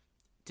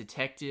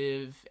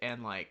detective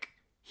and like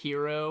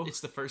hero.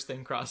 It's the first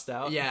thing crossed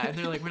out. Yeah, and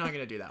they're like, we're not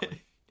gonna do that one.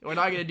 We're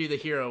not gonna do the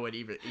hero one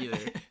either.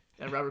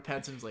 And Robert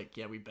Pattinson's like,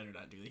 yeah, we better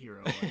not do the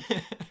hero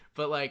one.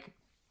 But like,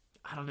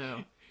 I don't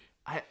know.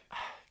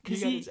 He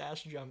got his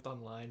ass jumped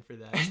online for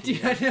that.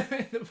 Dude, I know,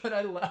 but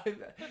I love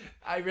that.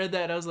 I read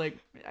that and I was like,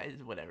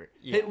 whatever.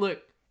 Yeah. Hey,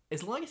 look,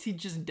 as long as he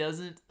just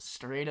doesn't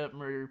straight up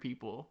murder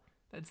people,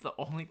 that's the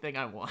only thing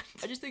I want.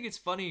 I just think it's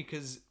funny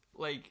because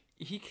like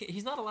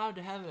he's not allowed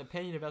to have an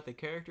opinion about the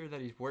character that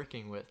he's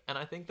working with, and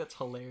I think that's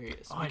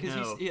hilarious. Oh, because I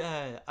know.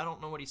 I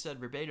don't know what he said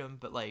verbatim,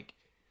 but like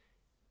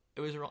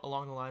it was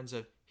along the lines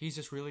of he's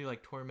this really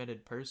like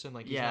tormented person.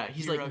 Like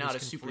he's like not a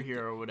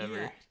superhero or whatever.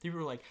 Yeah. People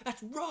were like,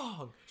 that's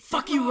wrong.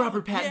 Fuck you,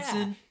 Robert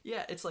Pattinson.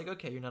 Yeah, it's like,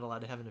 okay, you're not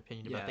allowed to have an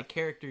opinion about the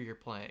character you're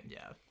playing.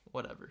 Yeah,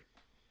 whatever.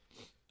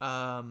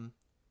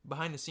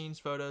 Behind the scenes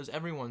photos,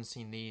 everyone's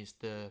seen these.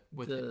 The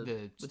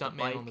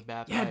stuntman on the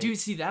Bat bike. Yeah, dude,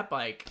 see that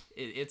bike?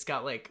 It's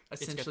got like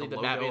essentially the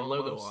Batman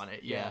logo on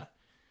it. Yeah.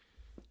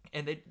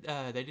 And they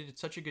did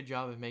such a good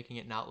job of making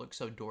it not look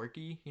so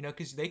dorky, you know,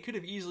 because they could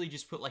have easily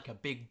just put like a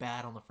big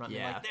bat on the front.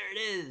 Yeah. And like, there it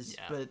is.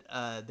 Yeah. But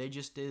they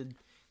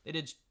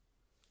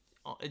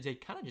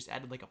kind of just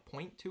added like a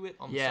point to it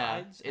on the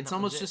sides. It's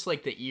almost just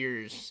like the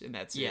ears, and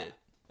that's it.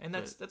 And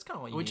that's kind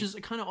of all you need. Which is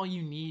kind of all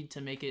you need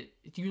to make it.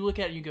 If you look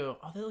at it and you go,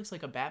 oh, that looks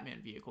like a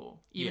Batman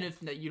vehicle. Even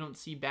if you don't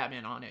see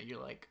Batman on it,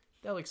 you're like,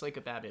 that looks like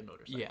a Batman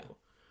motorcycle.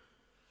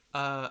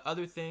 Yeah.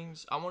 Other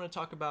things, I want to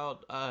talk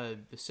about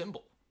the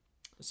symbol.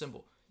 The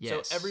symbol.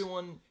 Yes. So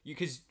everyone,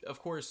 because of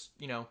course,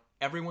 you know,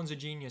 everyone's a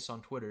genius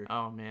on Twitter.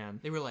 Oh, man.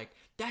 They were like,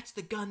 that's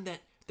the gun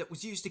that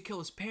was used to kill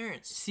his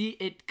parents. See,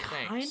 it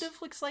kind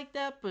of looks like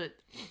that, but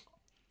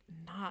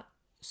not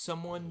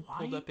Someone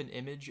pulled up an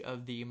image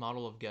of the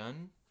model of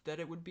gun that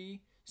it would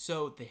be.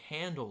 So the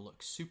handle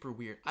looks super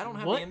weird. I don't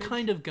have the image. What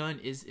kind of gun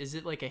is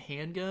it? Like a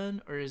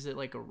handgun or is it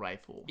like a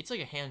rifle? It's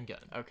like a handgun.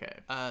 Okay.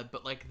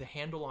 But like the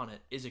handle on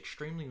it is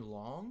extremely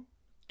long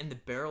and the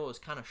barrel is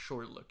kind of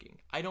short looking.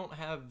 I don't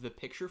have the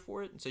picture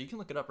for it, so you can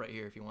look it up right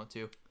here if you want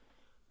to.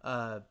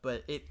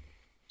 But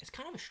it's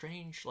kind of a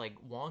strange, like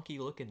wonky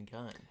looking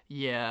gun.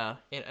 Yeah.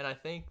 And I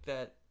think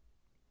that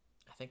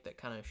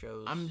kind of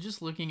shows. I'm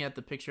just looking at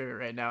the picture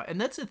right now, and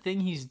that's a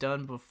thing he's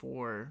done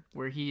before,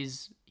 where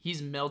he's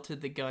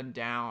melted the gun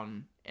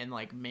down and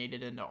like made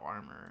it into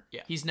armor.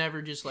 Yeah, he's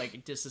never just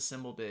like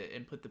disassembled it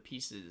and put the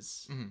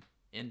pieces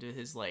into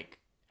his like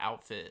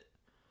outfit.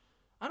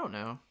 I don't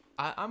know.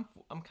 I'm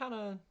kind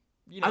of,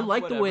 you know, I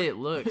like the way it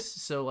looks.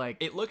 So like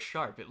it looks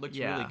sharp. It looks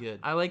really good.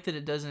 I like that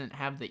it doesn't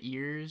have the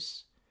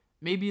ears.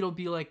 Maybe it'll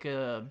be like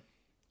a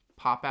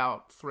pop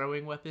out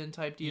throwing weapon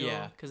type deal.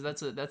 Yeah, because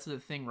that's the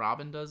thing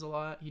Robin does a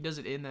lot. He does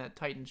it in that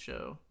Titan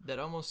show.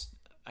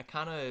 I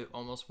kind of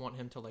almost want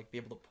him to like be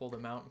able to pull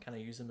them out and kind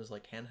of use them as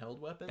like handheld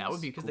weapons. That would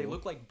be because cool. They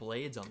look like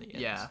blades on the ends.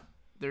 Yeah,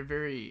 they're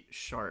very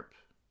sharp.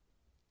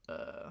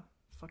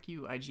 Fuck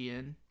you,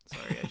 IGN.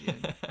 Sorry,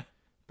 IGN.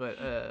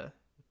 But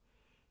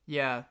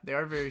yeah, they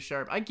are very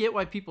sharp. I get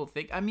why people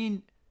think. I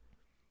mean,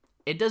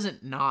 it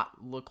doesn't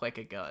not look like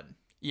a gun.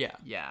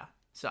 Yeah.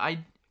 So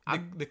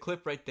the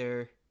clip right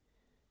there.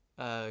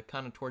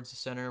 Kind of towards the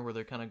center where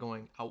they're kind of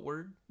going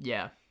outward.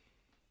 Yeah.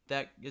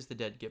 That is the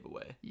dead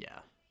giveaway. Yeah.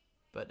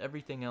 But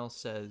everything else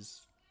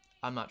says,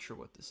 I'm not sure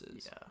what this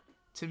is. Yeah.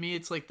 To me,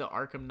 it's like the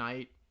Arkham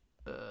Knight,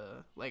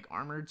 like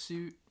armored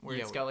suit where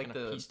it's got like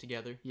the piece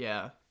together.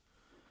 Yeah.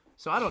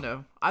 So I don't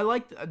know. I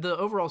like the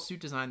overall suit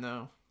design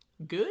though.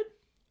 Good?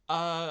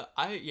 I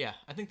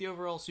think the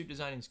overall suit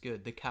design is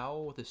good. The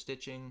cowl with the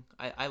stitching,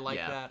 I like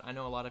that. I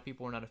know a lot of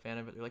people are not a fan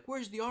of it. They're like,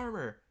 where's the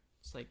armor?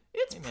 It's like,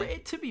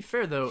 to be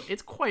fair though,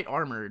 it's quite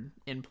armored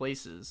in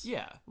places.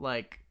 Yeah,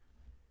 like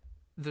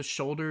the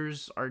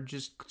shoulders are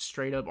just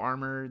straight up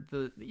armor.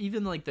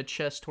 Even like the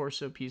chest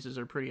torso pieces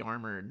are pretty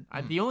armored.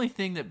 The only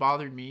thing that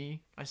bothered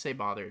me, I say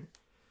bothered,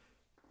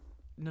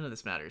 none of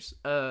this matters.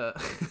 Well,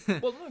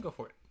 no, go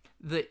for it.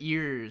 The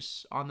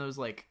ears on those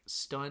like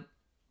stunt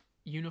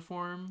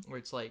uniform, where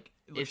it's like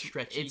it's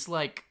stretchy. It's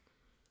like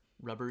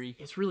rubbery.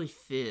 It's really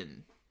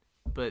thin,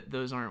 but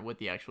those aren't what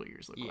the actual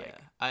ears look like.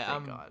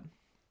 Thank God.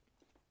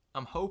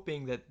 I'm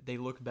hoping that they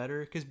look better,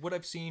 because what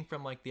I've seen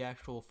from like the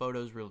actual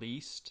photos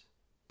released,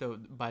 though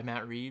by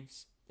Matt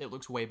Reeves, it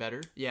looks way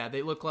better. Yeah,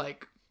 they look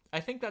like.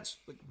 I think that's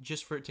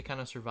just for it to kind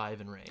of survive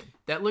in rain.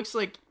 That looks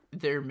like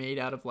they're made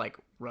out of like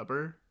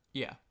rubber.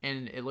 Yeah,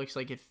 and it looks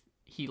like if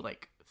he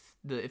like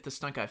if the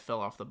stunt guy fell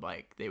off the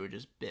bike, they would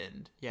just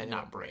bend. Yeah, and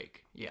not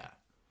break. Yeah,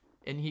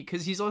 and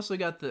because he's also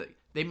got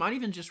they might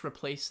even just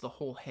replace the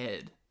whole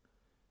head,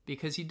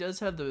 because he does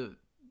have the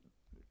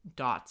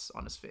dots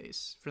on his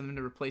face, for them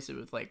to replace it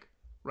with like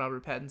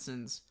Robert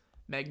Pattinson's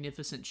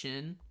magnificent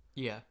chin.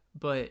 Yeah,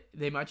 but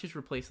they might just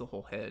replace the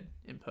whole head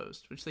in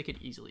post, which they could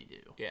easily do.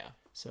 Yeah,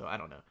 so I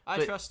don't know.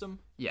 I trust him.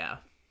 Yeah,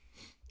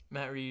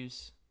 Matt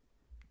Reeves,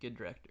 good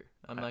director.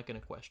 I'm not gonna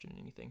question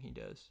anything he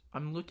does.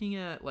 I'm looking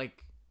at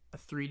like a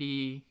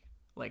 3D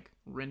like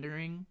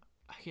rendering.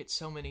 I get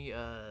so many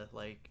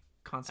like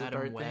concept Adam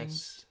art West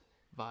things.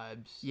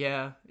 Vibes.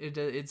 Yeah,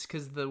 it's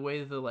because the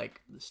way the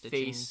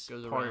face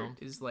goes part around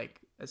is like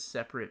a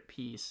separate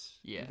piece.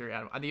 Yeah, very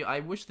Adam.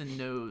 I wish the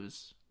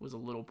nose was a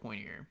little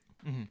pointier.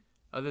 Mm-hmm.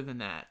 Other than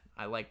that,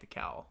 I like the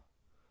cowl.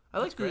 I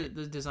like the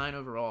design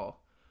overall.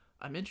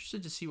 I'm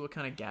interested to see what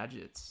kind of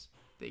gadgets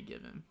they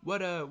give him. What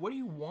do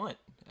you want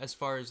as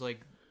far as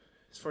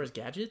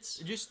gadgets?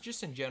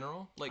 Just in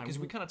general, like, because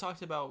we kind of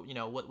talked about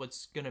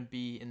what's gonna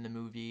be in the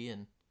movie,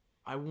 and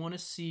I want to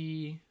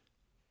see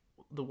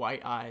the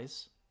white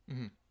eyes.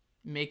 Mm-hmm.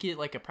 Make it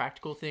like a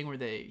practical thing where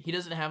he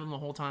doesn't have them the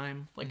whole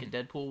time like a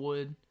Deadpool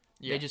would.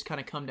 Yeah. They just kind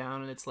of come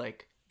down and it's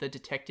like the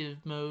detective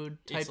mode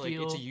type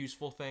deal. It's a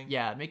useful thing.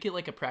 Yeah, make it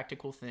like a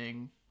practical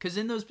thing. Because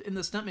in the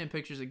stuntman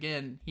pictures,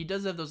 again, he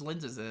does have those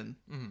lenses in.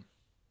 Mm-hmm.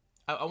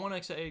 I want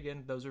to say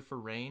again, those are for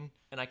rain,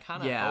 and I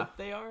kind of hope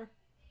they are.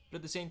 But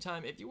at the same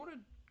time, if you want to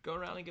go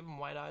around and give him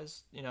white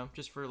eyes,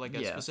 just for like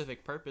a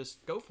specific purpose,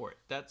 go for it.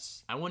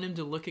 I want him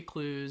to look at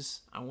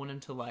clues. I want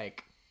him to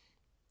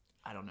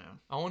I don't know.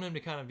 I want him to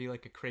kind of be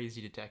like a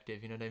crazy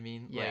detective, you know what I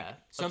mean? Yeah. Like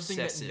something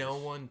obsessive. That no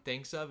one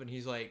thinks of, and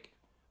he's like...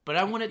 But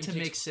I want it to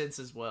make sense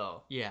as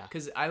well. Yeah.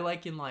 Because I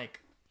like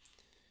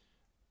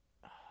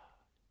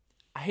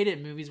I hate it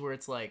in movies where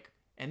it's like,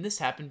 and this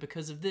happened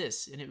because of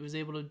this, and it was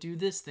able to do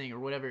this thing or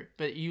whatever.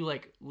 But you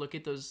look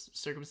at those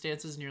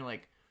circumstances and you're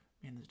like,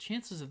 man, the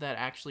chances of that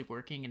actually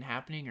working and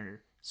happening are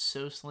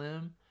so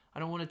slim. I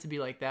don't want it to be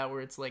like that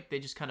where it's like they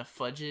just kind of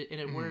fudge it and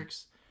it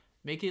works.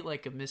 Make it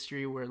like a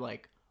mystery where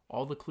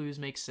all the clues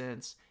make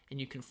sense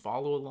and you can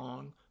follow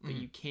along, but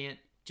you can't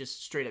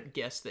just straight up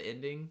guess the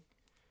ending.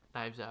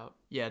 Knives Out.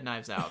 Yeah,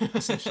 Knives Out.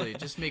 Essentially,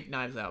 just make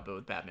Knives Out, but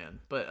with Batman.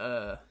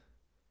 But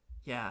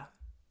yeah,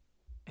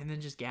 and then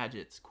just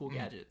gadgets, cool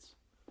gadgets.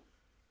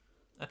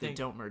 I think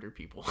don't murder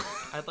people.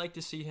 I'd like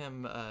to see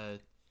him.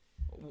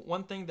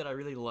 One thing that I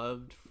really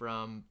loved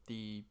from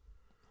the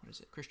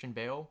Christian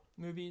Bale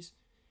movies.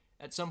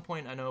 At some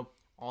point, I know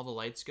all the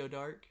lights go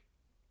dark,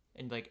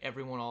 and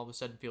everyone all of a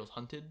sudden feels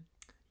hunted.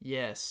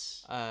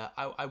 Yes.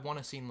 I want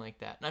a scene like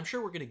that. And I'm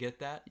sure we're going to get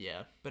that.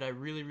 Yeah. But I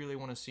really, really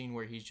want a scene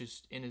where he's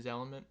just in his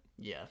element.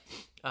 Yeah.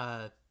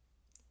 I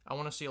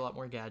want to see a lot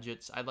more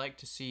gadgets. I'd like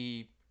to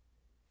see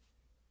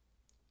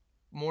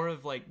more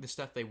of the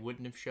stuff they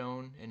wouldn't have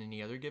shown in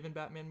any other given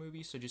Batman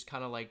movie. So just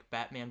kind of like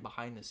Batman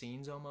behind the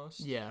scenes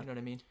almost. Yeah. You know what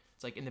I mean?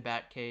 It's like in the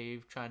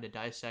Batcave trying to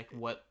dissect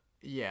what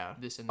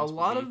this and this. A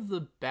lot of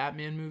the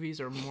Batman movies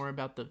are more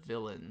about the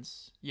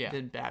villains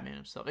than Batman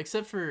himself,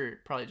 except for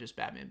probably just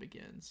Batman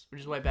Begins,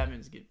 which is why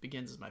Batman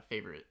Begins is my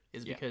favorite,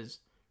 because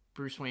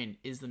Bruce Wayne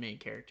is the main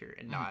character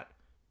and not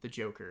the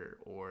Joker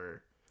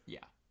or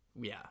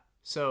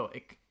so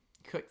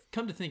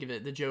come to think of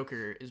it, the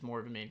Joker is more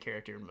of a main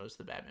character in most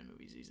of the Batman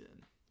movies he's in.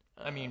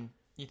 I mean,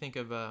 you think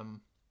of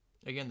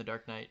again, The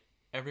Dark Knight.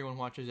 Everyone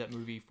watches that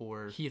movie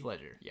for Heath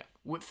Ledger. Yeah.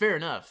 Fair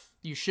enough.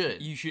 You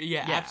should.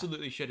 Yeah,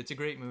 absolutely should. It's a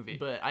great movie.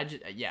 But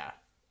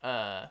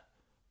no,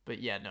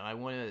 I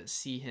want to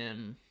see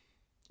him.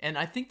 And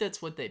I think that's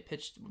what they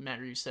pitched. Matt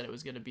Reeves said it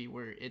was going to be,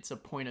 where it's a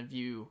point of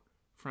view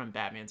from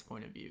Batman's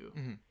point of view.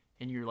 Mm-hmm.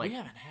 And you're like... We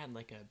haven't had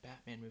a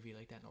Batman movie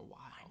like that in a while.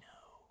 I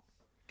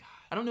know. God.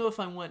 I don't know if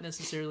I want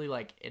necessarily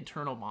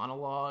internal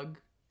monologue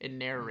and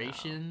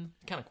narration.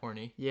 No. Kind of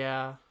corny.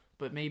 Yeah,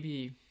 but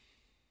maybe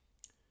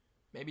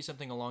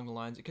something along the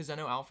lines, because I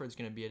know Alfred's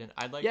going to be in it.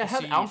 I'd like to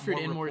have see Alfred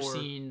in more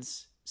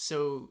scenes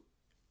so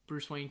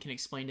Bruce Wayne can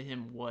explain to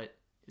him what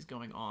is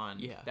going on.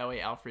 Yeah. That way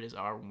Alfred is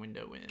our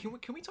window in.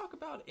 Can we talk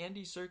about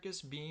Andy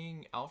Serkis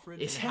being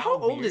Alfred? How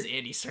old is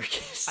Andy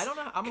Serkis? I don't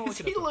know. I'm going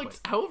to look it up.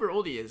 However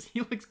old he is, he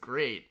looks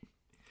great.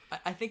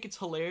 I think it's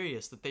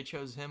hilarious that they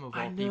chose him of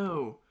all people. I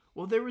know.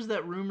 Well, there was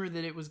that rumor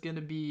that it was going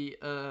to be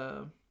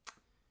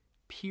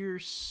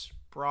Pierce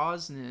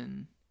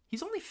Brosnan.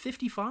 He's only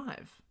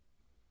 55.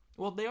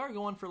 Well, they are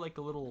going for like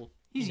a little.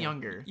 He's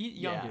younger.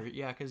 Younger,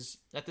 yeah. Because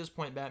at this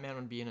point, Batman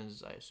would be in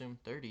his, I assume,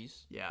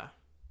 30s. Yeah.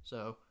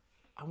 So,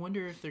 I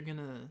wonder if they're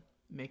gonna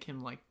make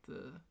him like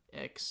the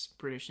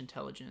ex-British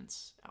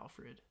intelligence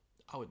Alfred.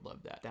 I would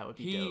love that. That would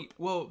be dope.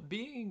 Well,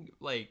 being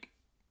like,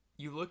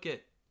 you look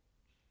at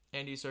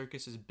Andy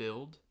Serkis's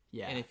build.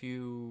 Yeah. And if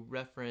you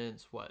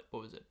reference what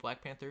was it,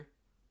 Black Panther?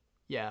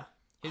 Yeah.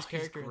 His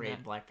character he's great in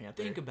that, Black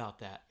Panther. Think about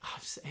that.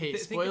 Hey,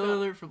 spoiler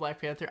alert for Black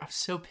Panther. I'm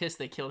so pissed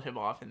they killed him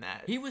off in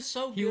that. He was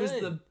so good. He was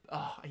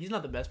he's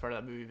not the best part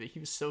of that movie, but he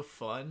was so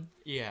fun.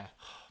 Yeah.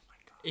 Oh my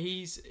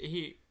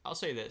god. I'll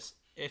say this.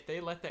 If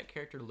they let that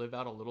character live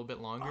out a little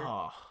bit longer,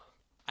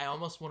 I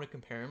almost want to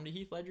compare him to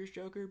Heath Ledger's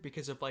Joker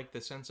because of like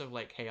the sense of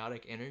like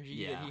chaotic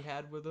energy that he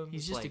had with him.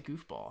 He's just like, a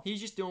goofball.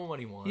 He's just doing what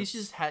he wants.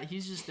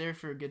 He's just there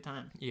for a good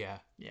time. Yeah.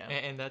 Yeah.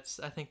 And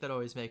I think that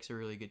always makes a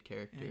really good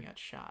character. And he got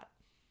shot.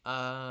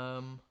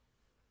 I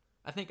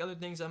think other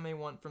things I may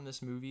want from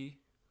this movie,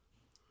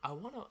 I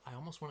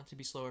almost want it to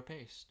be slower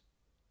paced.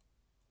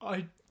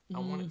 I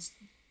want it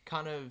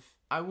kind of.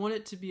 I want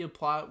it to be a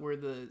plot where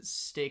the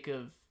stake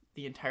of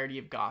the entirety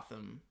of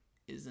Gotham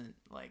isn't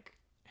like.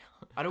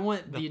 I don't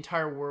want the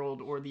entire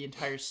world or the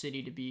entire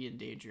city to be in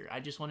danger. I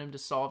just want him to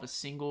solve a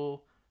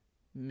single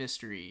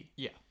mystery.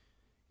 Yeah.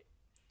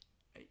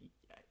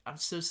 I'm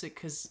so sick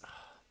because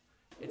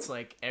it's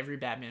like every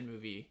Batman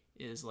movie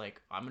is like,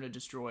 I'm going to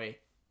destroy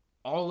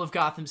all of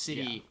Gotham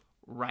City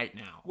right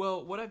now.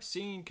 Well, what I've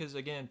seen, because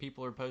again,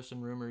 people are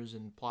posting rumors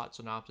and plot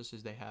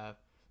synopsises they have.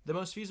 The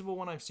most feasible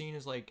one I've seen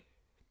is like,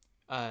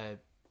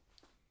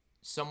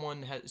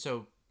 someone has,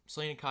 so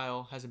Selena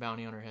Kyle has a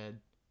bounty on her head.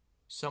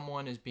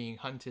 Someone is being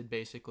hunted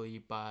basically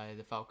by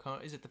the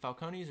Falcone. Is it the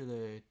Falcones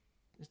or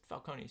it's the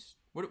Falcones?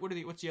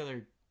 What's the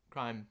other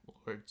crime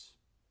lords?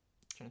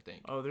 I'm trying to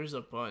think. Oh, there's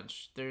a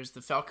bunch. There's the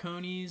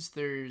Falcones.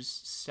 There's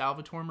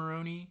Salvatore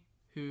Maroni,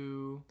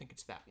 who I think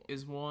it's that one.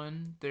 Is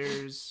one.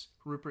 There's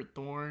Rupert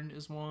Thorne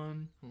is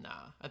one. Nah,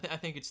 I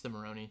think it's the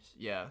Maronis.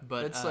 Yeah,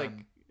 but it's like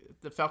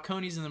the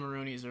Falcones and the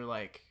Maronis are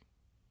like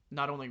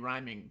not only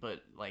rhyming,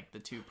 but like the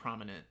two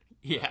prominent.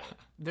 Yeah,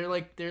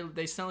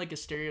 they sound like a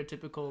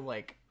stereotypical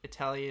like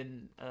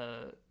Italian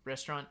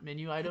restaurant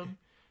menu item.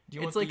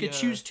 It's like a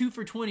choose 2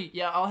 for $20.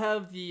 Yeah, I'll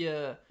have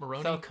the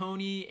Maroni?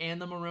 Falcone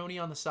and the Maroni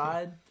on the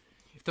side.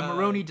 If the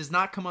Maroni does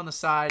not come on the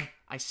side,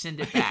 I send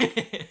it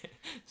back.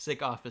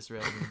 Sick office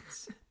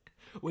residents.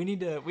 We need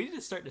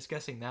to start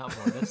discussing that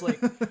more. That's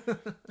like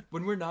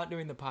when we're not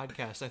doing the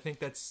podcast. I think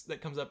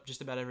that comes up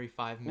just about every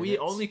 5 minutes. We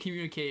only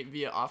communicate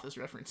via office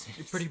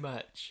references, pretty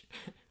much.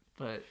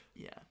 But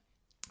yeah,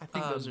 I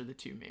think those are the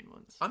two main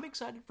ones. I'm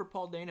excited for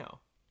Paul Dano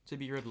to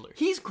be Riddler.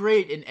 He's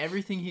great in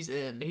everything he's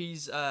in.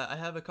 He's I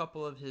have a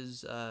couple of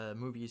his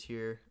movies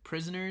here.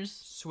 Prisoners,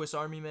 Swiss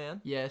Army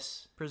Man.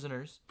 Yes.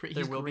 Prisoners.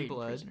 There Will Be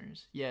Blood.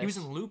 Prisoners. Yes. He was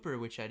in Looper,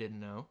 which I didn't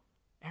know.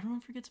 Everyone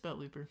forgets about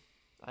Looper.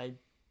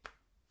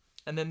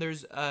 And then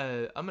there's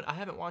I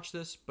haven't watched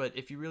this, but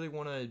if you really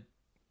want to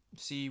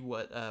see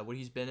what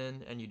he's been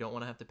in and you don't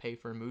want to have to pay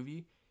for a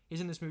movie,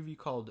 he's in this movie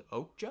called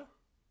Okja.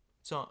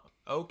 It's on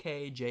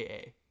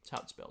Okja. That's how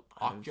it's spelled.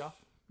 Okja.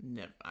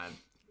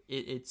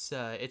 It's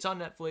on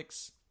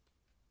Netflix.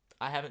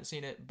 I haven't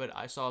seen it, but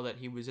I saw that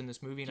he was in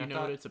this movie. And Do you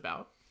know what it's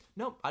about?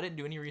 Nope, I didn't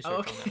do any research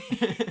on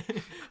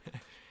that.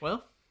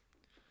 Well,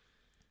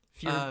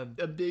 if you're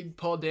a big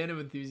Paul Dano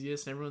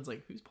enthusiast, and everyone's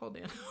like, "Who's Paul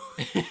Dano?"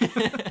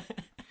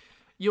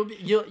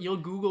 You'll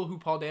Google who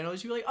Paul Dano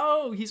is. You're like,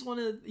 "Oh, he's one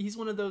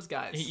of those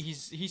guys."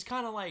 He's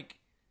kind of like,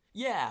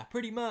 yeah,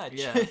 pretty much.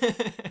 Yeah,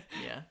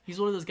 yeah. He's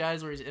one of those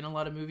guys where he's in a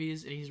lot of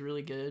movies and he's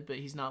really good, but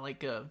he's not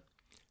like a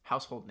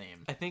household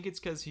name. I think it's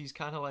because he's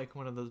kind of like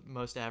one of the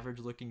most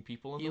average-looking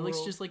people in the world. He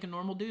looks just like a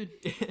normal dude.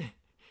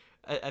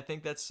 I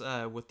think that's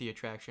what the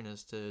attraction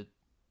is to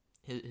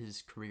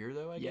his career,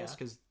 though, I guess.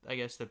 Because I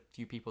guess the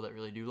few people that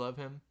really do love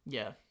him.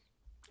 Yeah.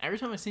 Every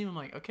time I see him, I'm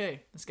like,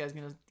 okay, this guy's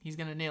he's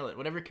gonna nail it.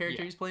 Whatever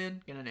character he's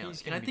playing, gonna nail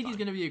it. And I think he's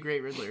gonna be a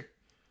great Riddler.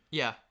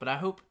 Yeah. But I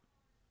hope...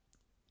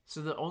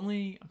 So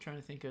I'm trying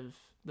to think of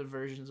the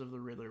versions of the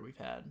Riddler we've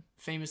had.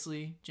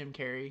 Famously, Jim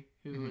Carrey,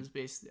 who was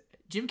based...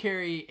 Jim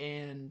Carrey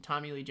and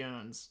Tommy Lee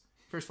Jones,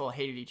 first of all,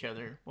 hated each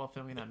other while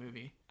filming that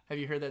movie. Have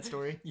you heard that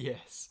story?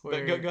 Yes. Go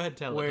ahead and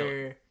tell it.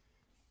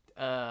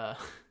 Where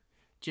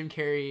Jim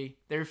Carrey...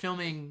 They were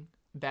filming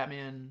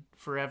Batman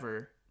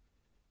Forever,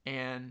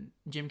 and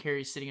Jim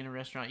Carrey's sitting in a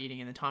restaurant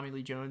eating, and then Tommy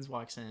Lee Jones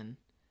walks in,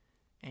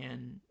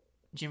 and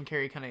Jim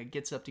Carrey kind of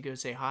gets up to go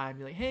say hi and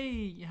be like,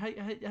 "Hey,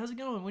 how's it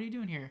going? What are you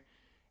doing here?"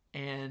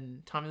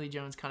 And Tommy Lee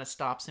Jones kind of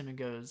stops him and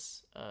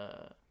goes,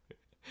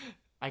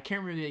 I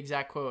can't remember the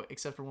exact quote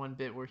except for one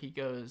bit where he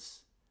goes,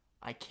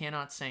 "I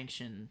cannot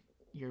sanction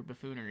your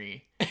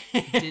buffoonery."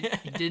 He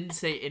didn't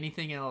say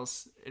anything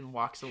else and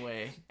walks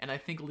away, and I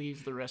think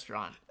leaves the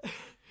restaurant.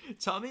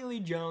 Tommy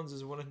Lee Jones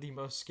is one of the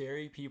most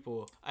scary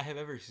people I have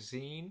ever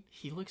seen.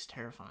 He looks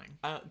terrifying.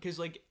 Because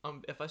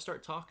if I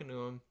start talking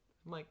to him,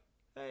 I'm like,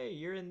 "Hey,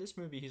 you're in this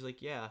movie." He's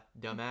like, "Yeah,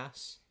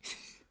 dumbass."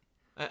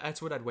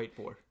 That's what I'd wait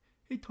for.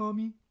 "Hey,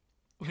 Tommy,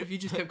 What if you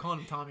just kept calling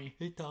him Tommy?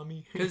 Hey,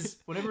 Tommy. Because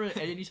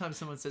anytime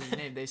someone says his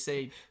name, they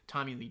say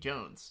Tommy Lee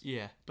Jones.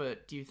 Yeah.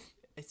 But it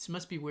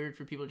must be weird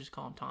for people to just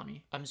call him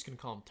Tommy. I'm just going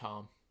to call him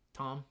Tom.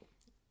 Tom?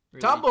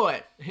 Really? Tom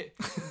boy!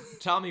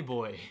 Tommy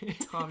boy.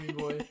 Tommy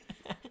boy.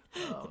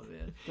 Oh,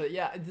 man. But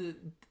yeah,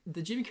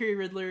 the Jim Carrey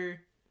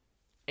Riddler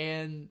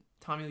and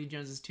Tommy Lee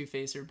Jones'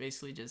 Two-Face are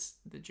basically just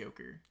the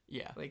Joker.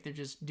 Yeah. Like, they're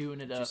just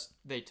doing it up.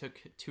 They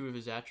took two of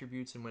his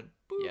attributes and went,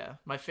 boop. Yeah.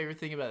 My favorite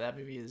thing about that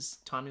movie is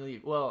Tommy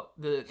Lee... Well,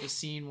 the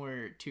scene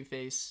where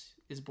Two-Face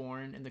is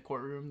born in the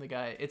courtroom, the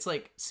guy... It's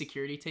like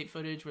security tape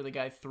footage where the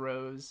guy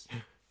throws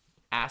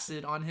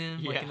acid on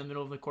him, like in the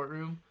middle of the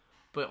courtroom.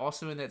 But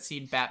also in that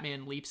scene,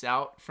 Batman leaps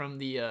out from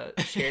the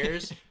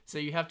chairs. So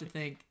you have to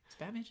think, is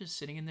Batman just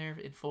sitting in there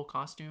in full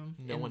costume?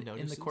 No one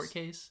notices. In the court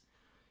case?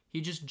 He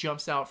just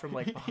jumps out from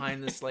like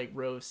behind this like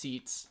row of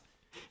seats.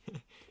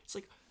 It's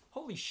like,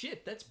 holy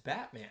shit, that's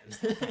Batman.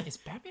 Is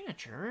Batman a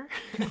juror?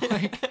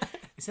 Like,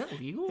 is that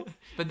legal?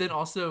 But then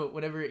also,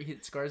 whenever he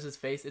scars his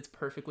face, it's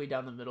perfectly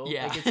down the middle.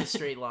 Yeah. Like, it's a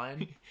straight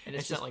line. And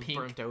it's just not like pink.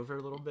 burnt over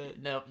a little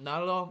bit. No,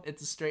 not at all.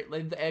 It's a straight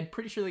line. I'm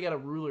pretty sure they got a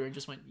ruler and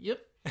just went,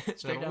 yep,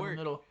 straight down the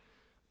middle.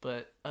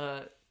 But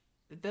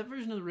that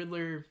version of the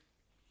Riddler,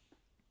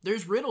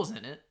 there's riddles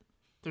in it.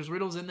 There's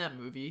riddles in that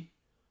movie.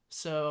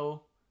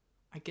 So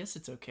I guess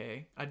it's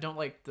okay. I don't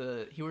like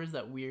he wears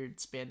that weird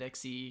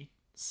spandexy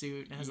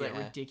suit and has that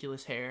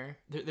ridiculous hair.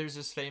 There's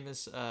this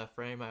famous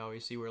frame I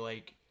always see where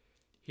like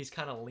he's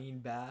kind of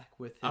leaned back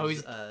with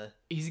his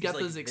he's got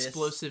those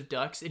explosive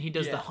ducks and he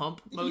does the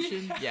hump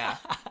motion. Yeah.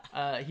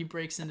 He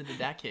breaks into the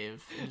Bat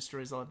Cave and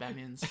destroys all of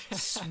Batman's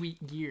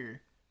sweet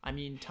gear. I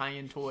mean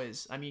tie-in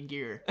toys. I mean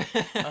gear.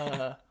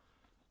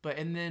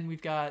 And then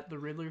we've got the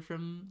Riddler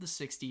from the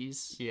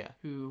 60s. Yeah.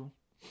 Who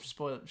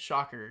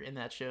shocker in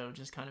that show,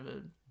 just kind of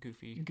a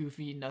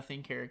goofy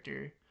nothing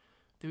character.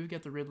 Then we've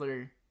got the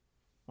Riddler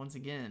once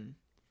again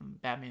from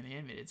Batman the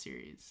Animated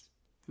Series,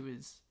 who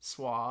is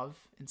suave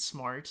and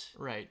smart,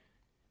 right,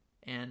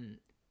 and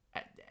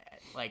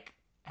like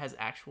has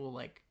actual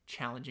like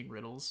challenging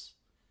riddles.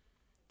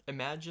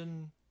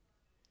 Imagine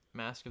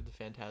Mask of the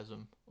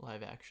Phantasm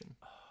live action.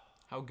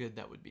 How good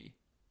that would be.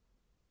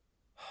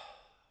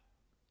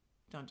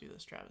 Don't do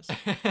this, Travis.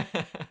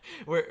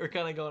 we're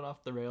kind of going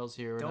off the rails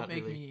here. Don't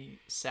make me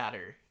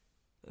sadder.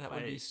 That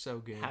would be so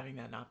good. Having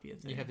that not be a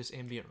thing. You have this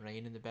ambient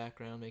rain in the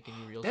background making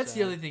you real That's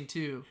sad. the other thing,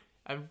 too.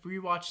 I've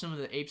rewatched some of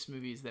the Apes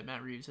movies that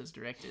Matt Reeves has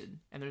directed,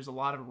 and there's a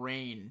lot of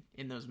rain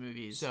in those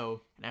movies. And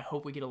I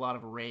hope we get a lot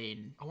of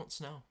rain. I want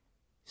snow.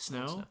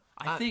 Snow?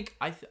 I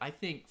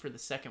think for the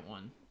second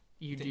one,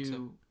 you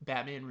do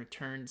Batman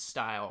Returns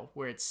style,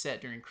 where it's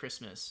set during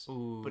Christmas,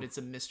 but it's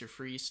a Mr.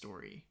 Freeze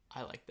story.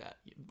 I like that.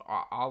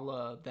 A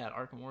la that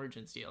Arkham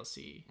Origins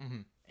DLC. Mm-hmm.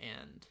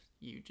 And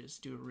you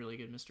just do a really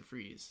good Mr.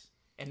 Freeze.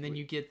 And then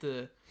you get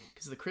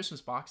because the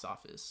Christmas box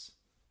office,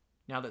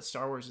 now that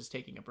Star Wars is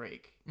taking a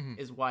break,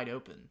 is wide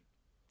open.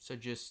 So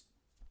just...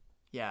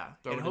 Yeah.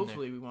 And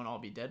hopefully we won't all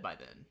be dead by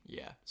then.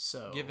 Yeah.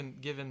 So...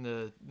 Given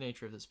the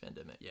nature of this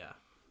pandemic. Yeah.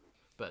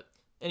 But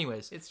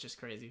anyways... It's just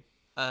crazy.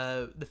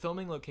 The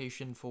filming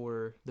location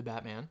for the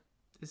Batman...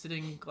 Is it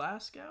in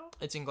Glasgow?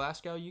 It's in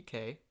Glasgow,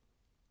 UK.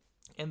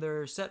 And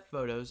there are set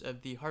photos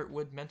of the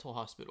Heartwood Mental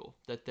Hospital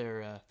that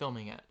they're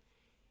filming at.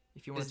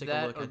 If you want to take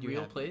a look, is that a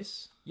real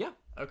place? Yeah.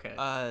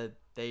 Okay.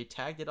 They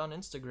tagged it on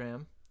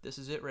Instagram. This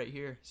is it right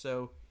here.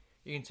 So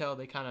you can tell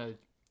they kind of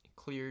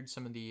cleared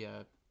some of the.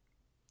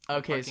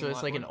 Okay, so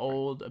it's like an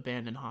old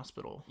abandoned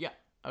hospital. Yeah.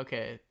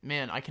 Okay,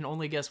 man, I can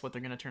only guess what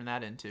they're gonna turn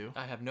that into.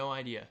 I have no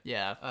idea.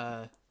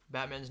 Yeah.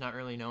 Batman's not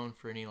really known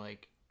for any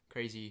like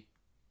crazy.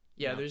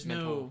 Yeah, there's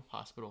no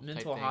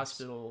mental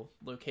hospital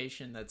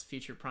location that's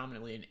featured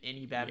prominently in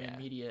any Batman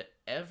media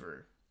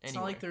ever. It's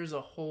not like there's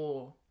a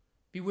whole...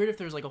 Be weird if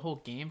there's like a whole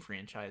game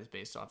franchise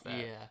based off that.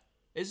 Yeah.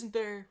 Isn't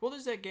there... Well,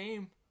 there's that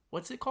game.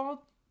 What's it called?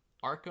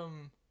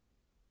 Arkham...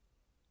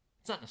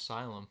 It's not an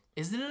asylum.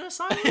 Is it an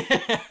asylum?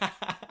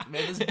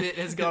 Man, this bit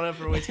has gone up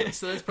for way too long.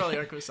 So that's probably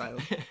Arkham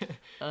Asylum.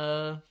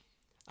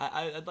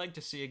 I'd like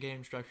to see a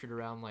game structured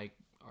around like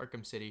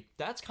Arkham City.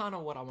 That's kind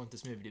of what I want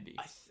this movie to be.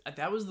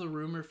 That was the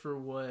rumor for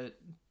what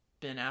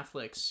Ben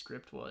Affleck's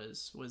script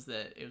was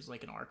that it was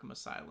like an Arkham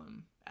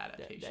Asylum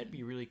adaptation. That'd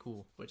be really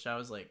cool. Which I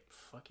was like,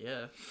 fuck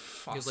yeah.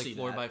 It's like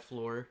floor by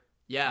floor.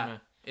 Yeah.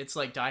 Kinda. It's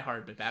like Die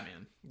Hard, but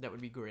Batman. That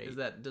would be great.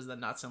 Does that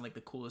not sound like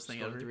the coolest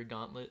thing ever? Through a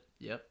gauntlet.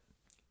 Yep.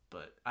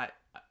 But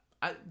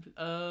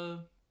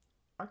Arkham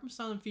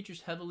Asylum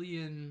features heavily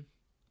in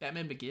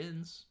Batman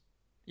Begins.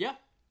 Yeah.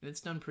 And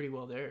it's done pretty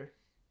well there.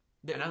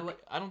 And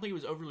I don't think it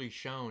was overly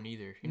shown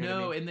either. You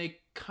know what I mean? And they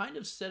kind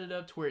of set it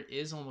up to where it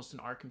is almost an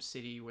Arkham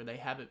City, where they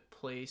have it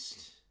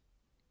placed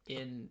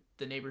in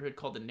the neighborhood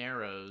called the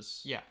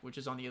Narrows. Yeah. Which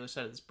is on the other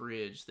side of this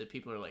bridge that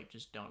people are like,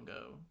 just don't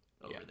go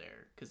over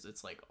there because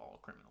it's like all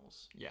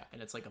criminals. Yeah.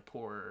 And it's like a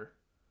poorer.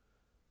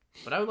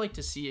 But I would like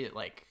to see it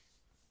like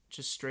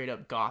just straight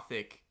up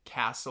gothic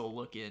castle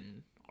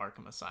looking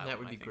Arkham Asylum. That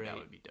would be great. That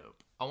would be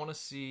dope. I want to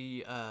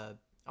see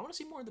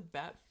more of the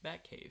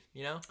Bat Cave,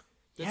 you know?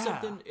 That's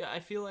something I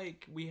feel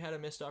like we had a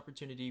missed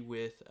opportunity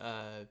with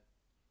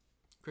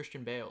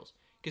Christian Bale's.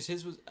 Because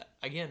his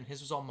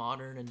was all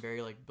modern and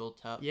very like built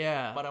up.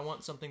 Yeah. But I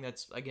want something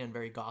that's again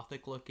very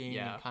gothic looking.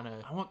 Yeah. And kind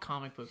of. I want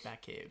comic book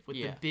Batcave with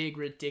the big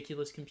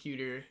ridiculous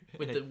computer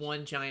with the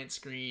one giant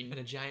screen and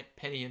a giant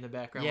penny in the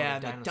background. Yeah,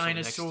 the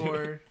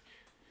dinosaur.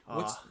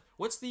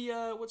 What's the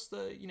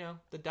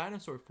the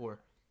dinosaur for?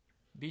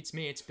 Beats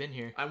me. It's been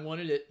here. I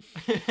wanted it.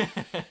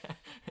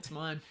 It's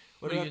mine.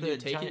 What about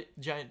the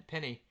giant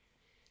penny?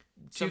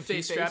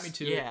 Two-Face strapped me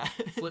to it.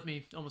 Flipped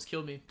me. Almost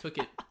killed me. Took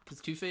it.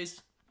 Because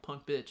Two-Face,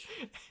 punk bitch.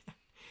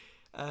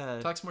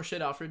 Talk some more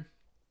shit, Alfred.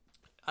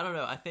 I don't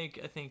know. I think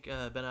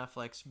Ben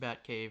Affleck's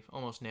Batcave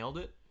almost nailed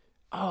it.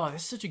 Oh,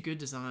 that's such a good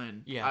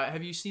design. Yeah.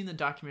 Have you seen the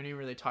documentary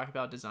where they talk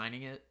about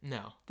designing it?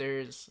 No.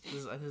 This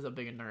is a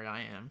big nerd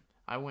I am.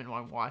 I went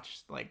and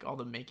watched like all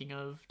the making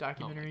of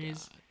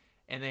documentaries. Oh,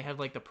 and they have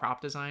like the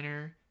prop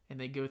designer, and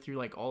they go through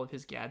like all of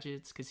his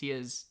gadgets because he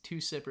has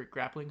 2 separate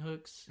grappling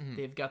hooks. Mm-hmm.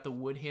 They've got the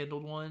wood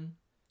handled one.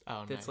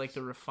 Oh, that's nice. Like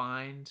the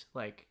refined,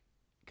 like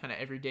kind of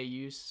everyday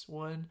use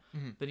one.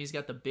 Mm-hmm. Then he's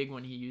got the big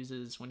one he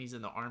uses when he's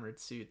in the armored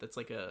suit. That's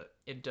like a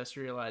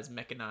industrialized,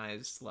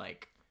 mechanized,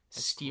 like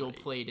steel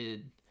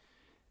plated.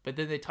 But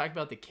then they talk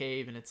about the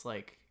cave, and it's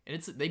like,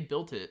 and they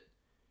built it,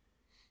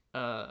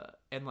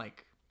 and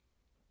like.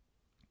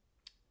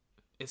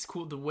 It's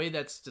cool. The way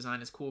that's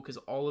designed is cool because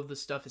all of the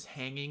stuff is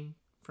hanging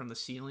from the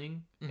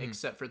ceiling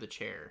except for the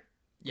chair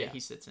that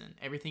he sits in.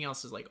 Everything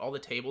else is like all the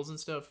tables and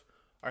stuff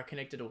are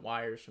connected to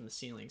wires from the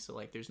ceiling. So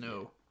like there's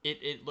no...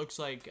 It looks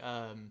like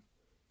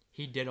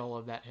he did all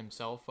of that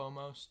himself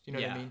almost. You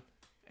know what I mean?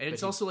 And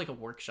it's also like a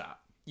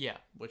workshop. Yeah.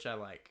 Which I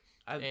like.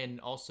 And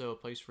also a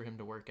place for him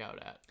to work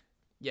out at.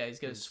 Yeah, he's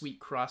got a sweet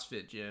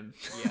CrossFit gym.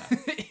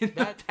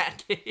 Yeah.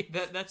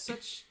 That's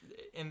such...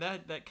 And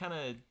that kind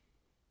of...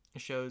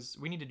 shows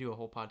we need to do a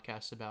whole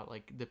podcast about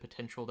like the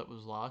potential that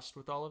was lost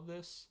with all of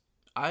this.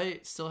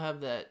 I still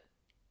have that.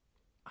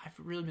 I've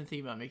really been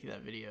thinking about making that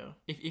video.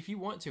 If you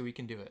want to, we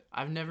can do it.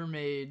 I've never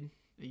made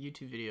a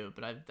YouTube video,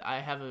 but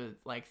I have a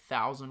like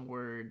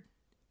 1,000-word.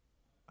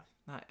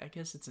 I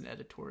guess it's an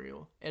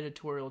editorial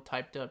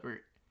typed up or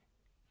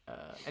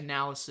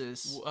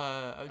analysis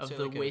of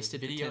the like wasted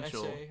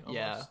potential.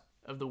 Yeah,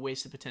 of the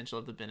wasted potential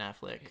of the Ben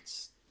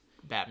Affleck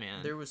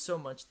Batman. There was so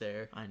much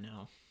there. I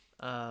know.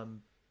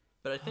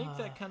 But I think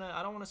that kind of...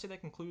 I don't want to say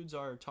that concludes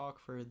our talk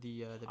for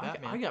the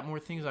Batman. I got more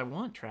things I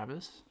want,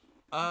 Travis.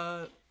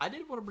 I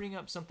did want to bring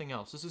up something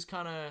else. This is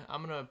kind of...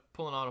 I'm going to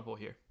pull an audible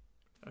here.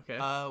 Okay.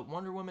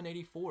 Wonder Woman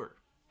 84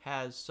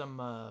 has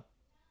some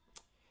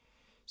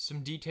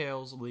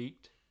details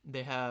leaked.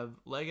 They have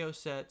Lego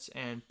sets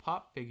and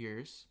pop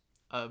figures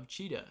of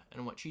Cheetah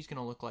and what she's going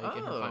to look like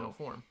in her final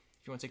form.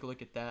 If you want to take a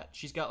look at that.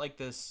 She's got like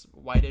this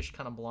whitish,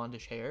 kind of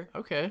blondish hair.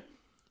 Okay.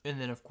 And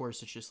then, of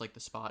course, it's just, like, the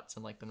spots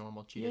and, like, the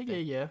normal cheetah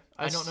thing. Yeah.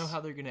 I don't know how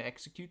they're going to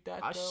execute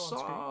that, I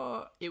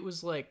saw it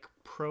was, like,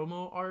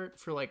 promo art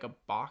for, like, a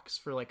box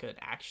for, like, an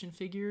action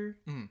figure.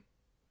 Mm.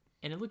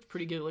 And it looked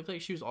pretty good. It looked like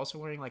she was also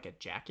wearing, like, a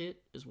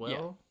jacket as well.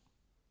 Yeah.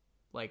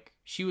 Like,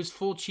 she was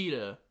full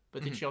cheetah,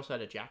 but then she also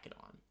had a jacket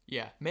on.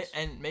 Yeah.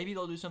 And maybe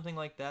they'll do something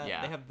like that.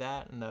 Yeah. They have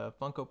that and the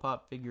Funko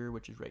Pop figure,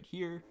 which is right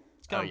here.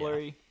 It's kind of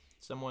blurry.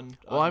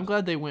 Well, I'm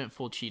glad they went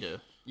full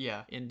cheetah.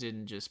 Yeah. And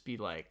didn't just be,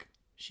 like...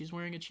 She's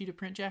wearing a cheetah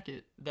print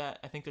jacket.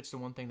 I think that's the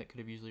one thing that could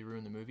have easily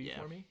ruined the movie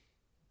for me.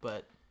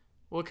 But...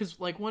 Well, because,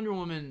 like, Wonder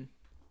Woman...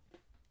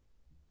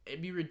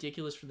 It'd be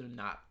ridiculous for them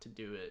not to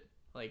do it.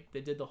 Like,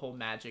 they did the whole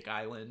Magic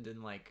Island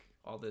and, like,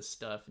 all this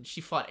stuff. And she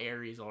fought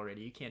Ares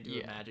already. You can't do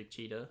a magic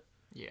cheetah.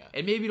 Yeah.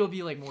 And maybe it'll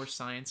be, like, more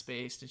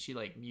science-based and she,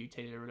 like,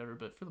 mutated or whatever.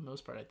 But for the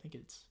most part, I think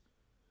it's...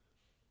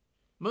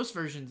 Most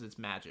versions, it's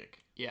magic.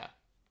 Yeah.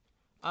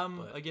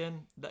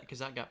 Again, because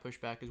that got pushed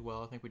back as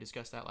well. I think we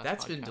discussed that last.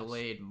 That's podcast. Been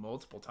delayed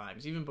multiple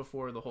times, even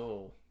before the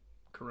whole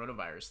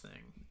coronavirus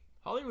thing.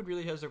 Hollywood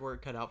really has their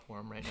work cut out for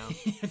them right now.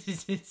 Dude,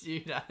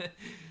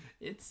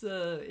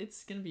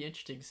 it's gonna be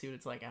interesting to see what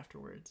it's like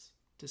afterwards.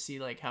 To see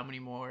like how many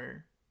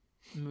more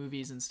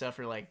movies and stuff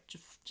are like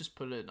just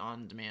put it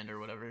on demand or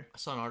whatever. I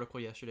saw an article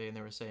yesterday and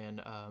they were saying,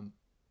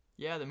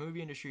 the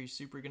movie industry is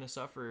super gonna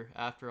suffer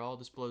after all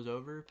this blows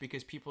over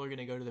because people are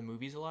gonna go to the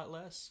movies a lot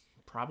less.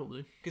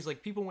 Probably. Because,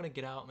 like, people want to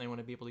get out and they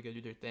want to be able to go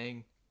do their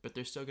thing, but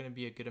there's still going to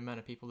be a good amount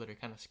of people that are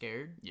kind of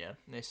scared. Yeah.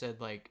 And they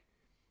said, like,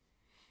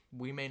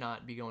 we may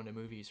not be going to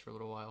movies for a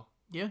little while.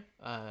 Yeah.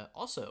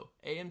 Also,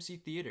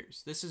 AMC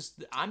Theaters.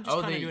 I'm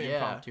just kind of doing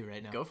impromptu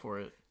right now. Go for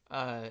it.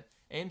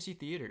 AMC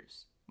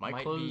Theaters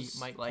might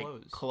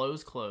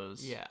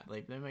close. Yeah.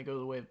 Like, they might go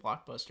the way of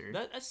Blockbuster.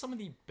 That's some of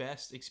the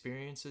best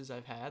experiences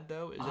I've had,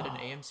 though, is at an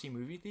AMC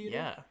movie theater.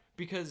 Yeah.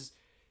 Because...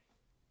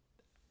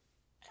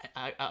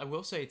 I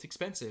will say it's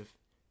expensive.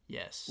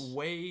 Yes.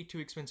 Way too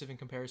expensive in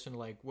comparison to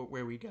like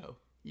where we go.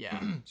 Yeah.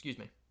 Excuse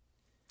me.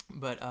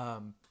 But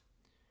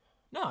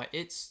no,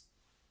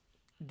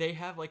 they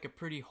have like a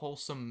pretty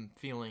wholesome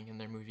feeling in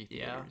their movie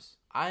theaters.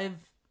 Yeah.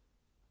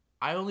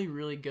 I only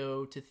really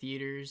go to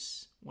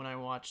theaters when I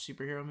watch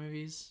superhero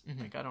movies.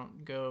 Mm-hmm. Like I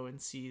don't go and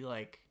see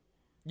like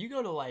you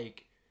go to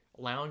like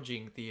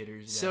lounging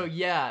theaters. So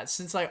yeah,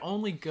 since I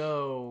only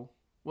go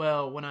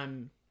when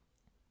I'm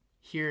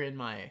here in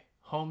my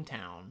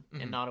hometown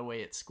and not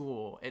away at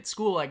school. At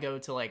school, I go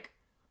to like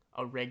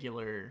a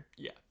regular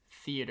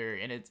theater,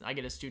 and I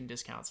get a student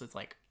discount, so it's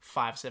like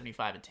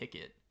 $5.75 a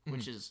ticket,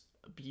 which is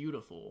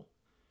beautiful.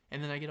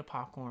 And then I get a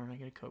popcorn, I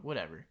get a Coke,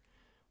 whatever.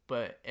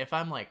 But if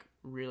I'm like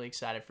really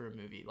excited for a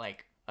movie,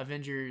 like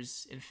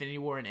Avengers Infinity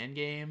War and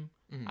Endgame,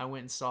 I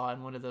went and saw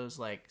in one of those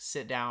like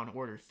sit down,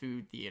 order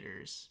food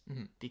theaters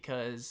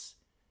because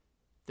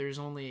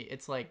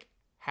it's like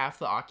half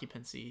the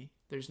occupancy.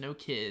 There's no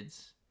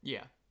kids.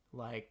 Yeah.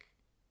 Like,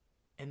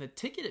 and the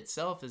ticket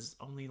itself is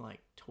only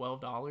like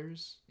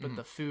 $12, but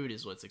the food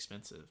is what's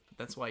expensive.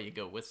 That's why you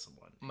go with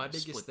someone. My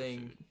biggest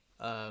thing,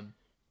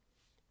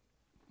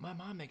 my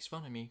mom makes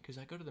fun of me because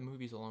I go to the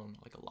movies alone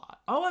like a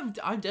lot. Oh,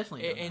 I've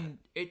definitely done and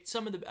that. It's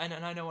some of the and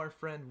I know our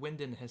friend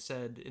Wyndon has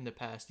said in the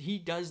past he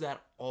does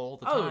that all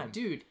the time. Oh,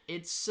 dude,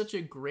 it's such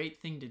a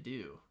great thing to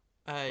do.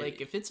 Like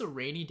if it's a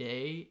rainy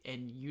day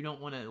and you don't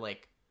want to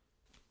like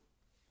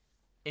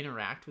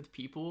interact with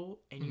people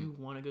and you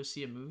want to go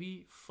see a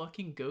movie,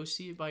 fucking go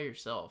see it by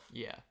yourself.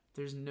 Yeah,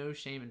 there's no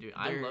shame in doing it.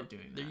 I love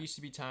doing that. There used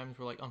to be times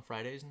where like on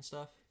Fridays and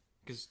stuff,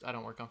 because I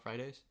don't work on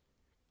Fridays,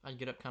 I'd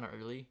get up kind of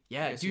early.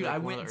 Yeah, dude, I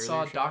went and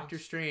saw Doctor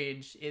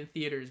Strange in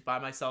theaters by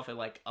myself at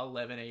like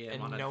 11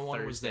 a.m. on a Thursday.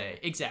 One was there.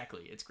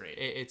 Exactly, it's great.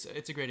 It's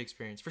a great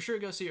experience. For sure,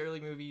 go see early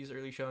movies,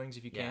 early showings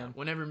if you can.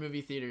 Whenever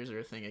movie theaters are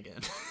a thing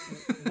again.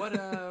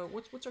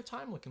 What's our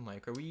time looking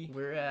like?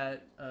 We're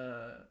at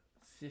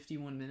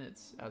 51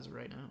 minutes as of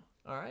right now.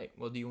 All right.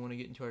 Well, do you want to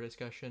get into our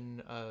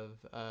discussion of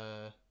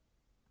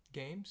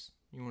games?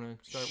 You want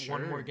to start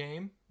one more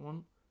game?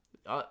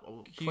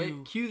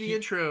 Cue the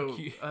intro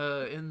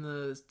in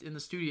the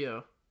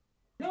studio.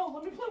 No,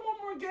 let me play one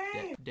more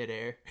game. Dead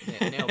air.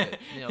 Yeah,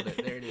 nailed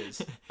it. There it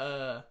is.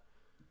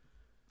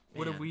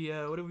 What have we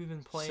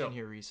been playing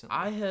here recently?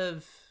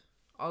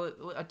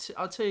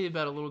 I'll tell you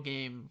about a little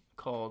game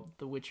called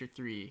The Witcher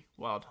 3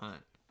 Wild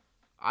Hunt.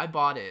 I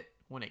bought it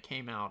when it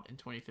came out in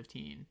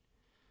 2015.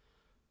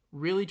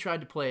 Really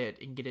tried to play it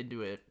and get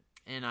into it,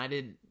 and I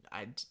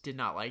did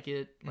not like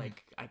it.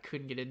 Like I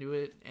couldn't get into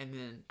it, and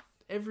then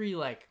every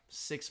like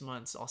 6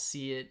 months I'll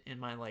see it in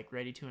my like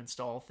ready to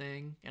install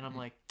thing, and I'm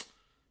like,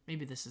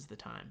 maybe this is the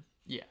time.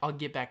 Yeah, I'll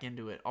get back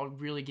into it. I'll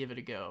really give it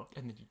a go.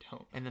 And then you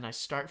don't. And then I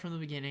start from the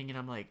beginning, and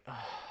I'm like,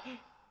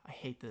 I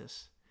hate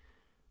this.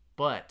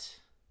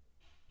 But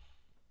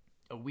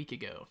a week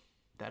ago,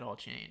 that all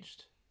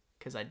changed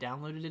because I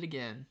downloaded it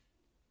again,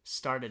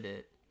 started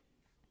it,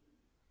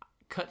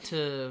 cut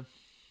to,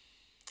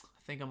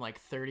 I think I'm like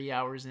 30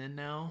 hours in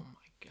now. Oh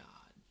my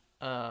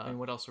god. And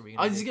what else are we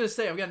gonna I was just gonna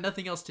say I've got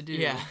nothing else to do.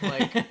 Yeah.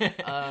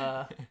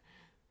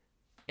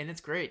 And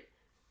it's great.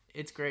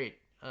 It's great.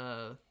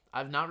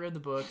 I've not read the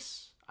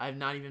books. I've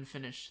not even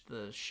finished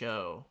the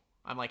show.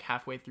 I'm like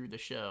halfway through the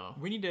show.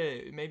 We need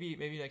to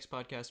maybe next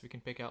podcast we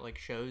can pick out like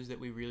shows that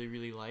we really,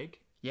 really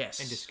like. Yes.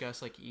 And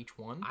discuss like each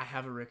one. I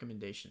have a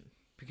recommendation.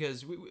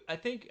 Because I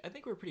think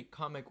we're a pretty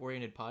comic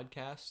oriented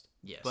podcast.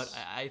 Yes. But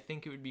I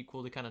think it would be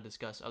cool to kind of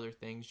discuss other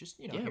things. Just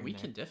Yeah, we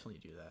can definitely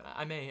do that.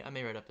 I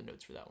may write up the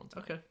notes for that one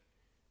tonight. Okay.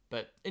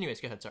 But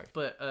anyways, go ahead. Sorry.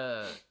 But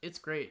it's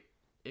great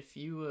if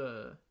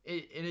you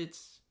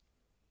it's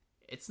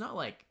not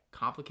like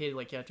complicated.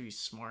 Like you have to be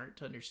smart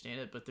to understand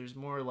it. But there's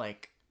more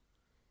like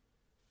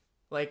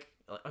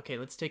okay,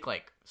 let's take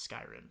like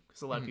Skyrim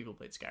because a lot of people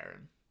played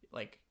Skyrim.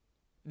 Like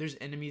there's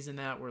enemies in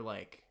that where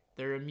like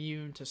they're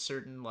immune to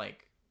certain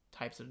like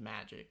types of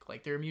magic,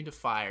 like they're immune to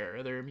fire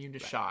or they're immune to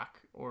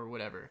shock or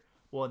whatever.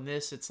 Well, in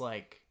this it's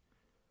like,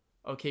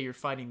 okay, you're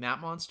fighting that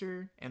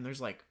monster and there's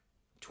like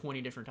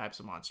 20 different types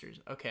of monsters.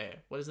 Okay,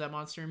 what is that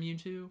monster immune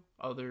to?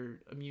 Oh, they're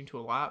immune to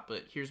a lot,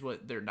 but here's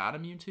what they're not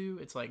immune to.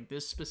 It's like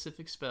this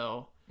specific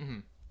spell.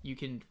 You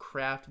can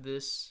craft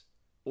this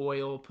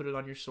oil, put it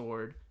on your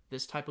sword.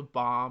 This type of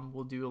bomb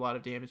will do a lot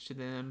of damage to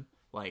them.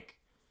 Like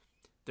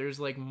there's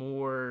like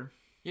more.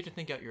 You have to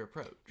think out your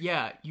approach.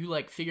 Yeah, you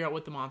like figure out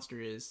what the monster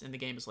is, and the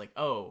game is like,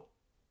 oh,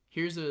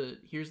 here's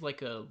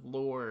like a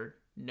lore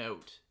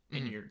note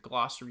in your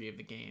glossary of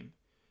the game.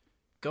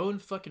 Go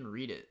and fucking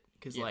read it,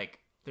 because like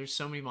there's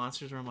so many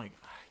monsters where I'm like,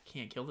 I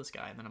can't kill this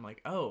guy, and then I'm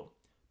like, oh,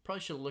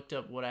 probably should have looked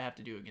up what I have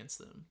to do against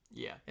them.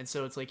 Yeah, and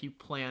so it's like you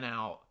plan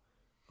out,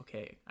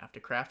 okay, I have to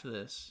craft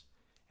this,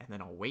 and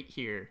then I'll wait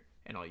here,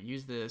 and I'll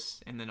use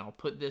this, and then I'll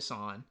put this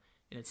on,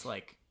 and it's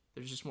like.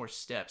 There's just more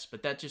steps,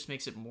 but that just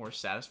makes it more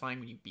satisfying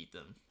when you beat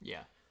them.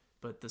 Yeah.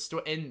 But the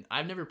story, and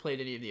I've never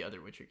played any of the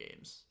other Witcher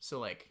games, so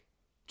like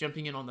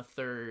jumping in on the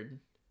third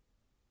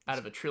out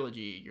of a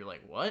trilogy, you're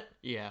like, what?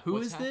 Yeah. Who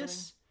is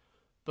this?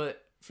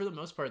 But for the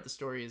most part, the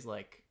story is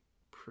like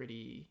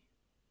pretty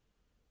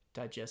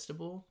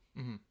digestible.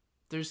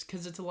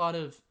 Because it's a lot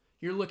of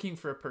you're looking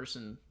for a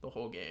person the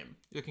whole game.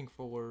 Looking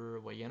for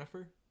what,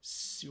 Yennefer?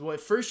 Well,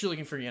 at first you're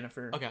looking for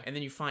Yennefer. Okay. And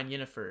then you find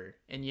Yennefer,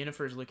 and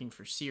Yennefer's looking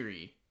for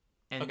Ciri.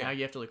 And now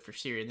you have to look for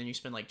Ciri, and then you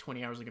spend like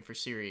 20 hours looking for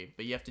Ciri,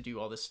 but you have to do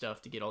all this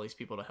stuff to get all these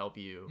people to help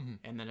you,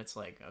 and then it's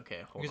like, okay,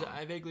 hold on. Because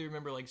I vaguely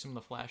remember like some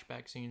of the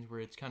flashback scenes where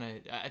it's kind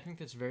of, I think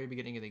that's the very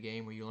beginning of the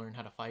game where you learn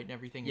how to fight and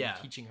everything, and you're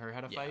teaching her how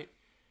to fight.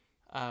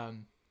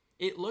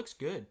 It looks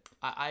good.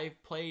 I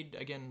played,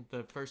 again,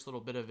 the first little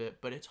bit of it,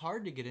 but it's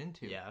hard to get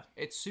into. Yeah.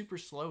 It's super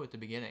slow at the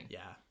beginning.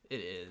 Yeah, it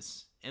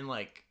is. And,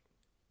 like,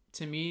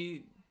 to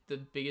me, the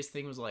biggest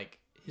thing was, like,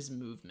 his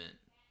movement.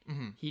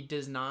 Mm-hmm. He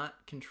does not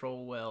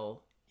control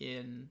well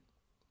in,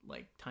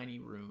 like, tiny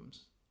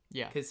rooms.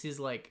 Yeah. Because his,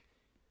 like,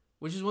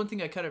 which is one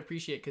thing I kind of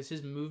appreciate, because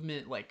his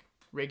movement, like,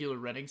 regular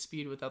running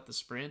speed without the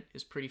sprint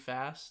is pretty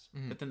fast,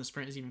 but then the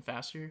sprint is even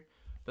faster.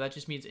 But that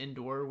just means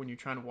indoor, when you're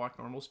trying to walk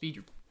normal speed,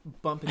 you're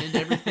bumping into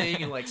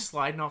everything and, like,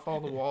 sliding off all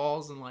the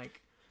walls and,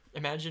 like...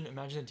 Imagine a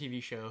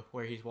TV show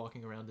where he's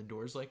walking around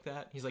indoors like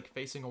that. He's, like,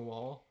 facing a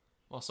wall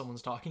while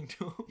someone's talking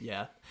to him.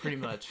 Yeah, pretty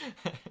much.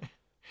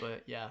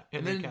 But, yeah.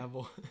 And then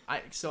Cavill.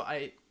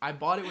 I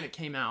bought it when it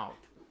came out,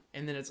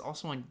 and then it's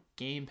also on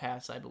Game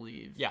Pass, I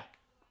believe. Yeah.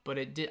 But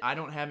I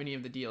don't have any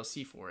of the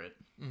DLC for it.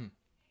 Mm-hmm.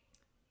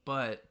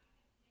 But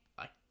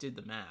I did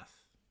the math.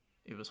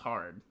 It was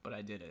hard, but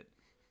I did it.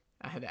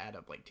 I had to add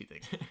up like 2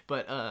 things.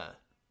 But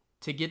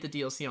to get the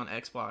DLC on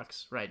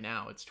Xbox right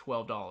now, it's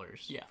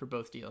 $12 for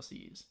both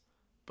DLCs.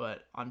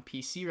 But on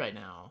PC right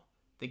now,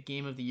 the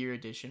Game of the Year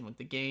edition with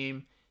the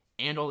game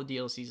and all the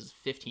DLCs is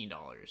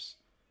 $15.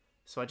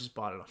 So I just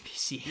bought it on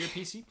PC. If you're a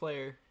PC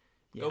player,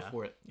 go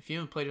for it. If you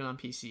haven't played it on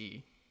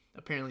PC,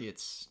 apparently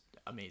it's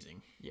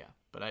amazing. Yeah.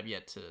 But I've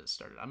yet to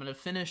start it. I'm going to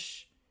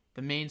finish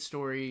the main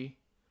story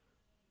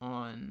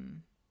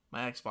on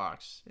my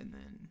Xbox, and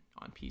then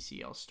on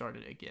PC I'll start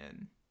it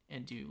again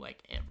and do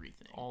like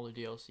everything. All the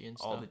DLC and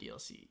stuff. All the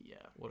DLC, yeah.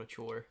 What a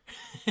chore.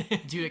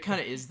 Dude, it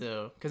kind of is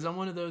though, because I'm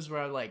one of those where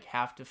I like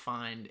have to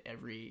find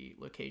every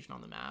location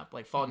on the map.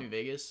 Like Fallout New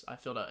Vegas, I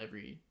filled out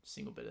every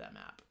single bit of that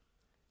map.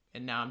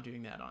 And now I'm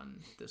doing that on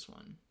this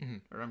one.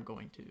 Or I'm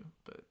going to.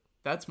 But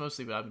that's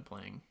mostly what I've been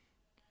playing.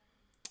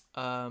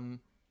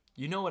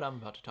 You know what I'm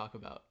about to talk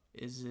about.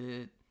 Is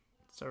it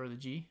start with a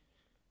G?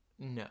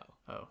 No.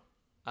 Oh.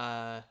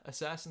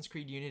 Assassin's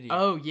Creed Unity.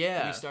 Oh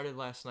yeah, we started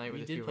last night.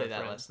 We did play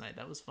that last night.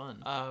 That was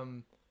fun.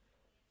 I'm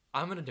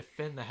gonna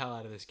defend the hell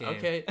out of this game.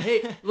 Okay.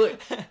 Hey,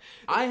 look,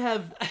 I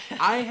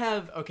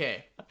have.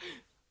 Okay.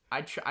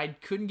 I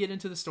couldn't get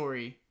into the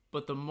story,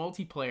 but the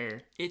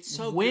multiplayer, it's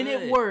so when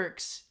good. It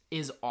works,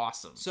 is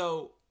awesome.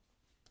 So,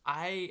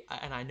 I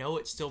know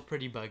it's still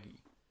pretty buggy.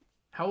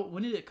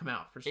 When did it come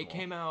out? First of all, it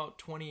came out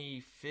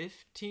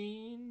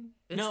 2015.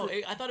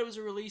 I thought it was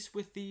a release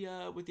with the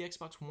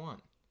Xbox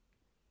One.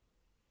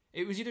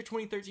 It was either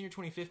 2013 or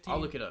 2015. I'll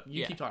look it up.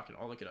 You keep talking.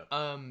 I'll look it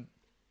up.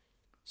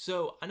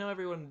 So I know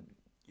everyone,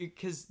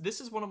 because this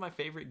is one of my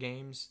favorite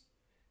games,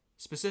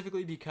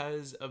 specifically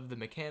because of the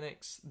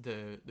mechanics,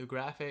 the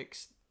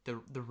graphics,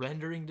 the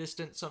rendering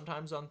distance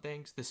sometimes on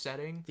things, the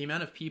setting. The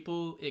amount of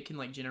people it can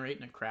like generate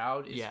in a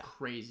crowd is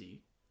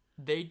crazy.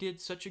 They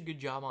did such a good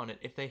job on it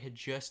if they had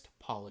just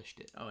polished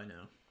it. Oh, I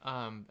know.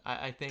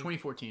 I think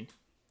 2014.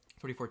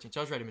 So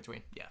I was right in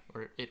between. Yeah.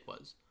 Or it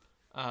was.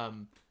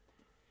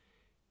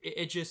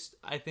 It just,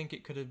 I think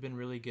it could have been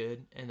really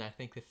good, and I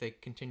think if they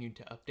continued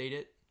to update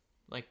it,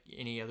 like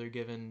any other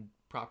given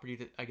property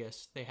that I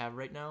guess they have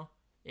right now,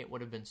 it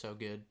would have been so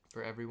good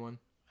for everyone.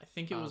 I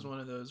think it was one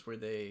of those where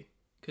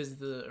because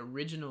the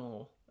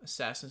original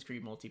Assassin's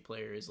Creed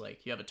multiplayer is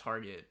like, you have a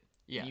target,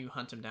 and you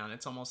hunt them down.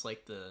 It's almost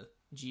like the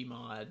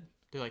Gmod.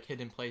 They're like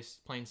hidden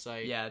plain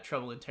sight. Yeah,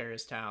 Trouble in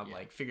Terrorist Town,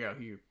 like figure out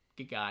who your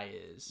guy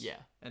is. Yeah.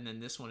 And then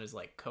this one is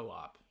like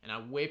co-op, and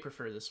I way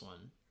prefer this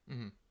one.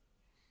 Mm-hmm.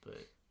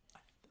 But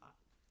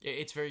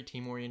it's very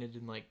team oriented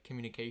and like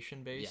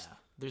communication based. Yeah.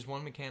 There's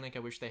one mechanic I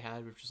wish they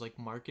had, which was like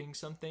marking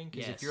something.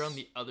 Because if you're on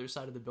the other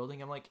side of the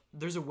building, I'm like,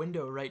 there's a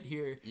window right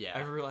here. Yeah. I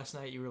remember last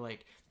night you were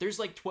like, there's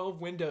like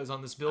 12 windows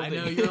on this building. I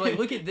know, you were like,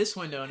 look at this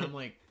window, and I'm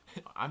like,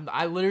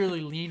 I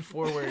literally leaned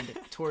forward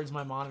towards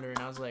my monitor, and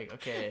I was like,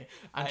 okay,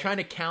 I'm trying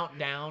to count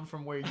down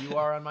from where you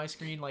are on my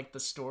screen, like the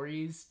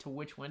stories to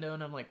which window,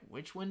 and I'm like,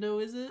 which window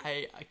is it?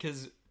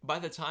 Because by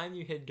the time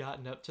you had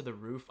gotten up to the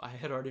roof, I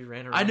had already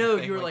ran around. I know,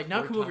 you were like,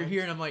 now come over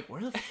here, and I'm like,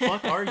 where the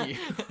fuck are you?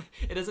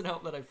 It doesn't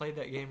help that I played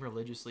that game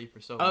religiously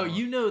for so long. Oh,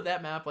 you know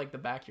that map like the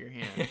back of your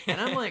hand.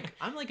 And I'm like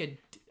a,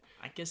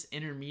 I guess,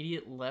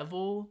 intermediate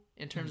level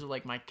in terms of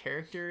like my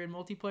character in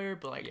multiplayer,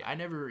 but like I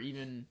never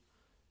even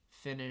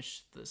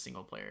finished the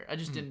single player. I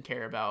just didn't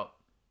care about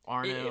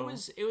Arno.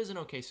 It was an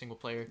okay single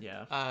player.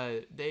 Yeah.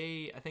 I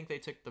think they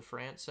took the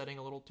France setting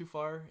a little too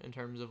far in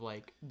terms of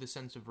like the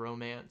sense of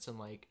romance and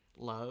like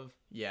love.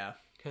 Yeah.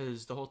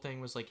 Because the whole thing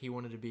was like he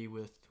wanted to be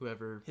with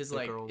whoever his the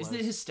like girl was. Isn't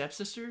it his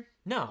stepsister?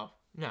 No.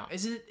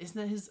 Isn't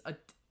that his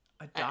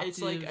adopted?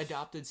 It's like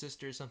adopted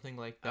sister or something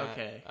like that.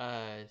 Okay.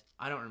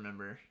 I don't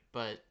remember.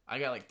 But I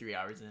got like 3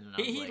 hours in, and I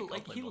was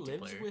like, he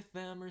lives with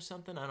them or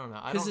something. I don't know.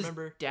 I don't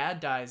remember. His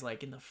dad dies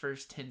like in the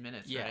first 10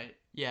 minutes, right?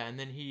 Yeah, and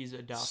then he's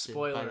adopted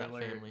Spoiler by that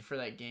alert family for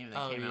that game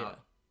that came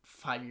out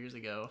 5 years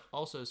ago.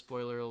 Also,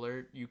 spoiler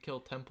alert: you kill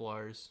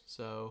Templars,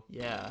 so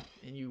yeah,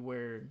 and you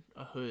wear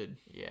a hood.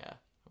 Yeah,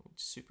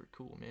 super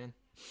cool, man.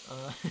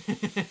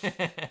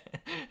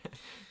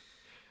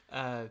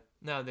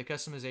 No, the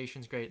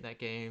customization's great in that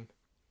game.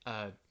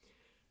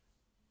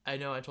 I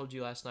know I told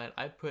you last night,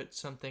 I put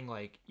something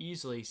like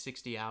easily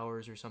 60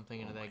 hours or something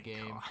into that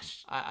game.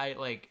 Gosh.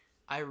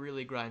 I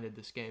really grinded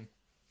this game.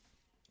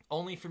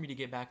 Only for me to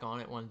get back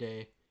on it one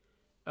day.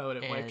 Oh,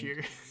 and it wiped your...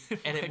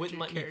 and it wouldn't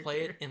let me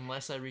play it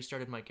unless I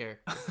restarted my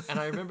character. And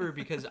I remember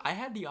because I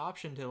had the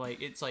option to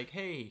like, it's like,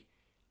 hey,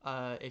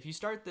 if you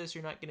start this,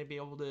 you're not going to be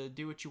able to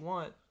do what you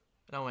want.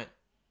 And I went,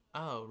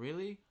 oh,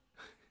 really?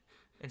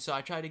 And so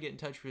I tried to get in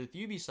touch with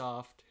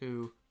Ubisoft,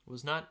 who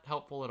was not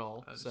helpful at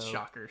all. So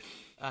shocker.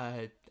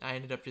 I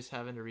ended up just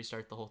having to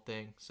restart the whole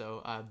thing.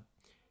 So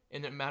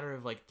in a matter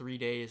of like 3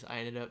 days, I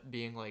ended up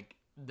being like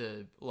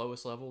the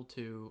lowest level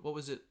to, what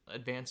was it,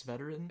 advanced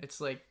veteran? It's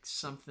like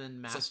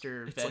something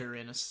master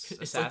veteran assassin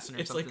or something.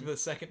 It's like the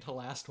second to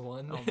last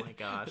one. Oh my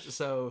gosh.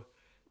 So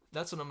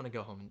that's what I'm gonna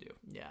go home and do.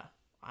 Yeah,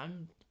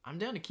 I'm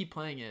down to keep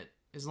playing it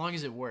as long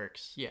as it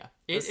works. Yeah,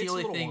 it's the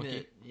only thing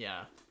wonky.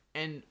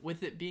 And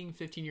with it being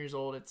 15 years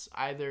old, it's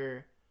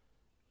either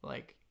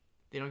like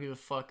they don't give a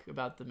fuck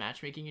about the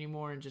matchmaking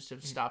anymore and just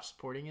have stopped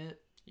supporting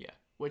it. Yeah,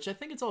 which I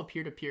think it's all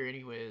peer-to-peer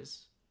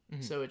anyways,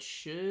 so it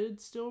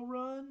should still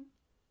run.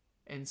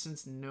 And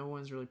since no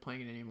one's really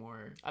playing it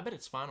anymore... I bet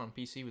it's fine on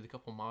PC with a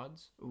couple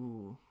mods.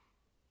 Ooh.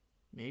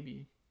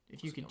 Maybe.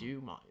 If you could do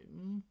mod...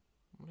 I'm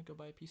going to go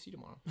buy a PC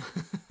tomorrow.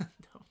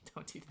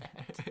 Don't do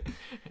that.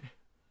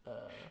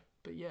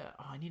 But yeah.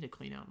 Oh, I need to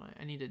clean out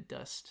I need to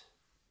dust,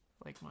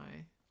 like,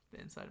 the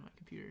inside of my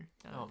computer.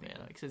 Oh, man.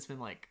 Because it's been,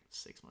 like,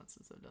 6 months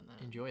since I've done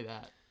that. Enjoy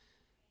that.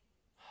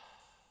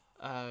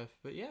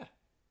 But yeah.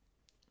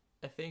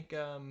 I think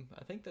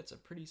that's a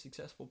pretty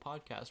successful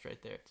podcast right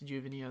there. Did you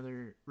have any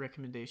other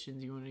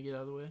recommendations you wanted to get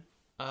out of the way?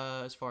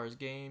 As far as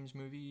games,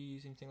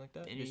 movies, anything like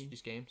that?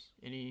 Just games?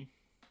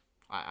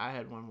 I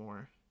had one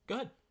more. Go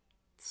ahead.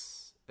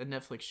 It's a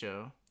Netflix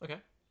show. Okay.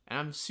 And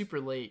I'm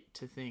super late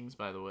to things,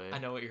 by the way. I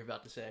know what you're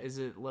about to say. Is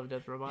it Love,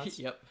 Death, Robots?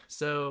 Yep.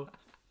 So,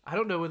 I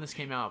don't know when this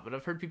came out, but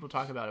I've heard people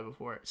talk about it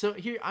before. So,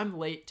 here, I'm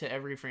late to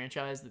every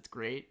franchise that's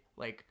great.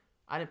 Like,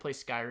 I didn't play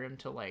Skyrim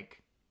till, like,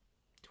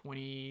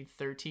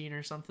 2013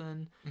 or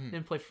something.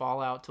 Didn't play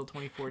Fallout till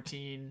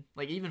 2014.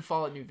 Like even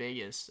Fallout New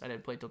Vegas I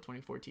didn't play till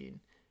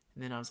 2014.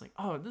 And then I was like,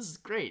 oh, this is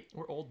great.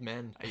 We're old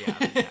men.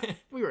 Yeah.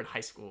 We were in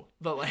high school.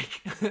 But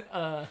like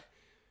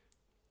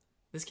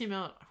this came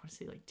out I want to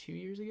say like 2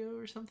 years ago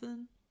or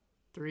something.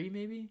 3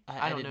 maybe.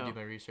 I don't know. Do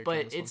my research but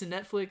on this it's one.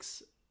 A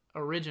Netflix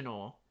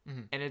original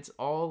and it's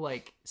all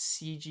like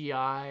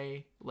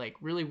CGI, like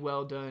really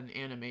well done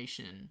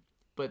animation,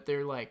 but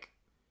they're like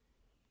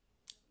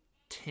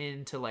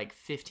 10 to like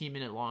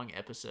 15-minute long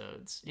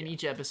episodes, and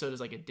each episode is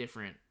like a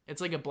different,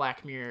 it's like a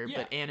Black Mirror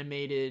but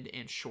animated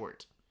and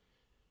short.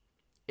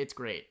 It's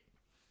great.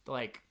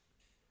 Like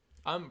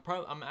I'm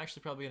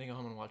actually probably gonna go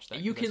home and watch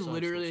that. You can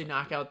literally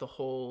knock out the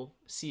whole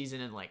season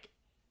in like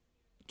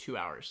 2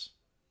 hours.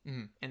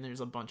 And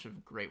there's a bunch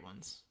of great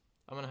ones.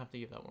 I'm gonna have to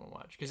give that one a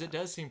watch because it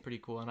does seem pretty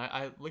cool. And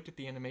I looked at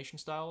the animation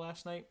style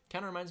last night.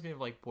 Kind of reminds me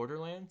of like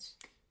Borderlands.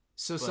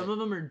 So some of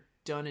them are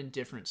done in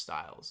different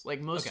styles.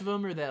 Like most of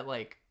them are that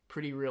like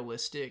pretty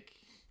realistic,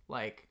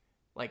 like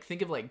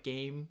think of like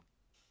game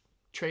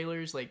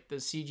trailers, like the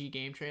CG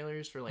game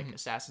trailers for like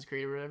Assassin's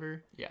Creed or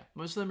whatever. Yeah,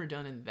 most of them are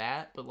done in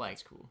that, but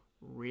like cool,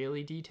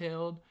 really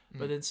detailed.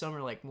 But then some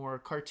are like more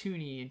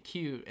cartoony and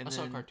cute. And I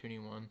saw a cartoony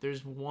one.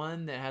 There's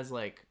one that has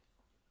like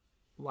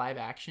live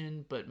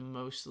action, but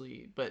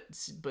mostly, but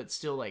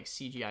still like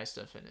CGI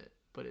stuff in it.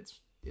 But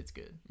it's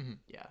good.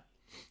 Yeah,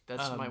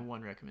 that's my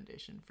one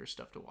recommendation for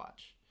stuff to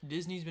watch.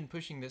 Disney's been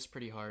pushing this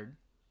pretty hard.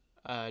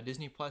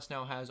 Disney Plus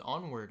now has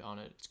Onward on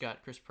it. It's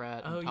got Chris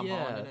Pratt and Tom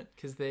Holland in it.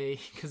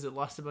 Because it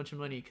lost a bunch of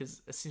money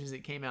because as soon as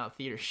it came out,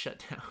 theaters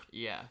shut down.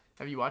 Yeah.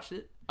 Have you watched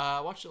it?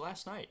 I watched it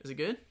last night. Is it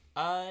good?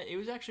 It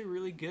was actually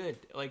really good.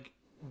 Like,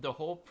 the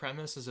whole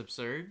premise is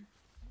absurd,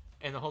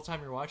 and the whole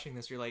time you're watching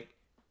this, you're like,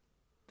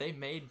 they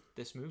made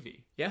this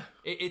movie. Yeah.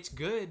 It's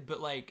good, but,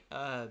 like,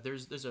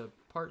 there's a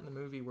part in the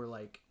movie where,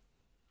 like,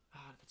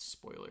 that's a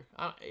spoiler.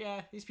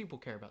 Yeah, these people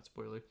care about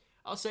spoilers.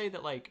 I'll say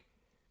that, like,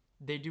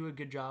 they do a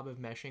good job of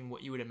meshing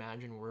what you would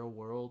imagine real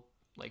world,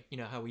 like, you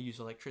know, how we use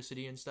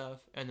electricity and stuff,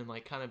 and then,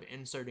 like, kind of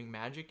inserting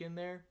magic in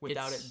there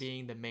without it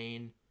being the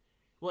main...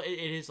 Well, it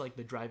is, like,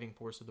 the driving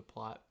force of the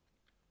plot,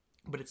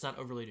 but it's not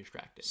overly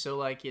distracting. So,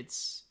 like,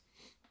 it's...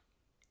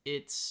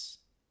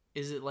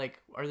 Is it, like...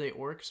 Are they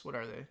orcs? What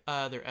are they?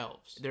 They're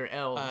elves. They're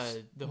elves.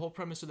 The whole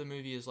premise of the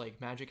movie is,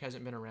 like, magic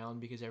hasn't been around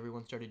because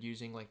everyone started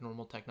using, like,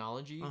 normal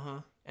technology.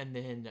 And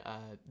then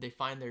they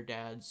find their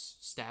dad's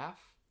staff,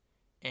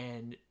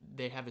 and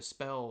they have a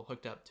spell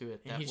hooked up to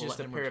it that he's will just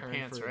let a him pair of return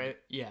pants, for right?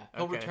 Yeah,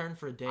 he'll return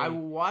for a day. I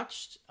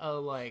watched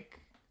like,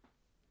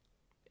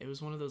 it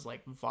was one of those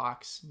like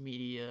Vox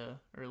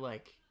Media or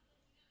like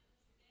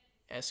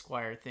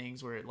Esquire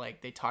things where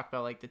like they talk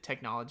about like the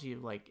technology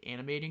of like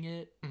animating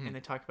it, and they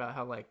talk about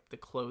how like the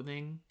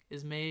clothing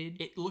is made.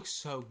 It looks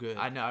so good.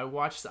 I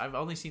know. I've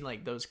only seen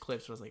like those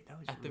clips. I was like, that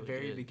was at really the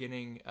very good.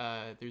 beginning.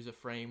 There's a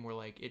frame where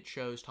like it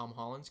shows Tom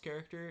Holland's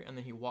character, and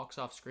then he walks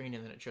off screen,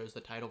 and then it shows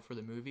the title for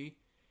the movie.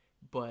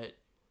 But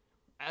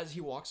as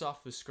he walks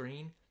off the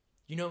screen,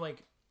 you know,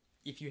 like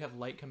if you have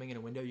light coming in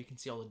a window, you can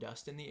see all the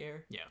dust in the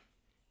air. Yeah.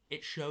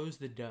 It shows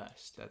the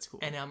dust. That's cool.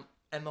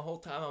 And the whole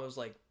time I was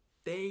like,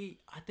 I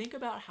think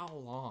about how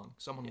long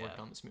someone worked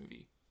on this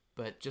movie,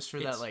 but just for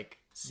that like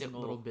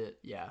little bit.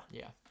 Yeah.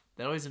 Yeah.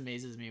 That always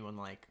amazes me when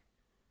like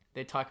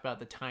they talk about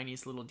the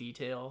tiniest little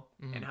detail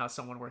and how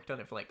someone worked on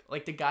it for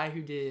like the guy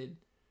who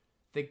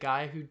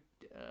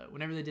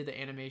whenever they did the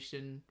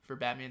animation for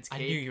Batman's cape.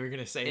 I knew you were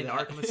gonna say in that.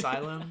 Arkham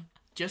Asylum.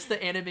 Just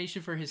the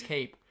animation for his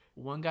cape.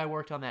 One guy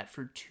worked on that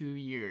for 2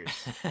 years.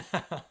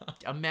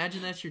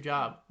 Imagine that's your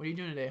job. What are you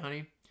doing today,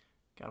 honey?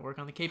 Gotta work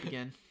on the cape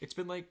again. It's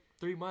been like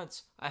 3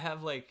 months. I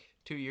have like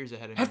 2 years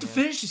ahead of me. I have to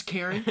finish this,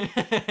 Karen.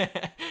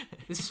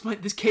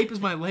 This cape is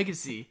my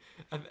legacy.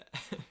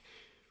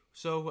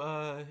 So,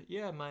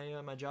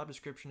 my job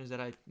description is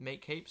that I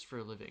make capes for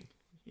a living.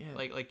 Yeah.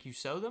 Like you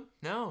sew them?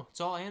 No, it's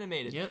all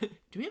animated. Yep.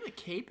 Do we have a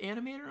cape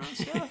animator on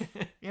staff?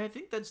 Yeah, I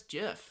think that's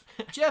Jeff.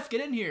 Jeff,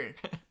 get in here.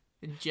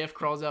 And Jeff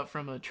crawls out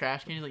from a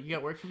trash can. He's like, "You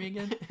got work for me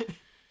again?"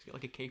 He's got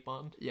like a cape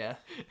on. Yeah.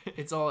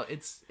 It's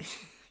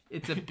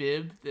a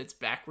bib that's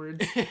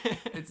backwards.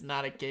 It's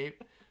not a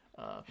cape.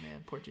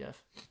 Man, poor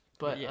Jeff.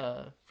 But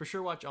yeah, for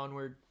sure watch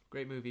Onward.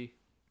 Great movie.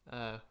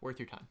 Worth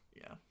your time.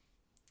 Yeah.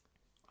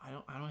 I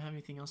don't have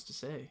anything else to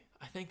say.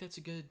 I think that's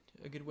a good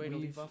way to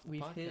leave off the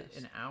podcast. We've hit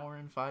an hour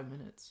and 5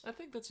 minutes. I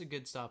think that's a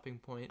good stopping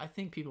point. I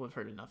think people have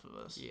heard enough of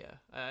us. Yeah.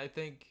 I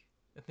think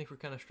we're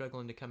kind of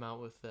struggling to come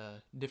out with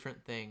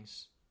different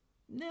things.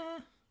 Nah.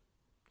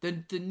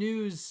 The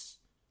news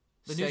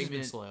The news has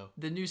been slow.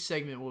 The news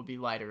segment will be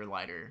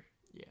lighter.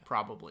 Yeah.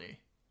 Probably.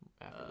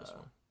 After this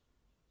one.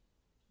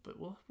 But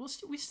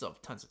we still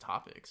have tons of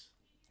topics.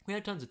 We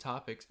have tons of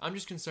topics. I'm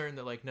just concerned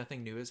that like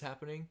nothing new is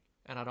happening,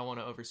 and I don't want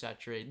to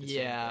oversaturate the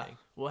same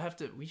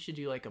thing. We should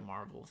do like a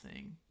Marvel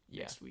thing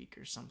next week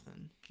or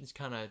something. Just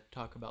kind of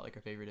talk about like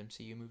our favorite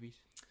MCU movies.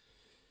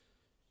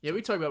 Yeah,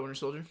 we talk about Winter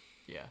Soldier.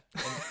 Yeah,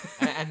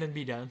 and then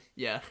be done.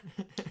 Yeah.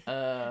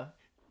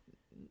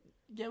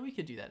 Yeah, we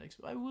could do that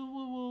next week.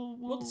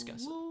 We'll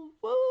discuss it.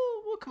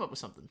 We'll come up with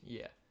something.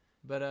 Yeah.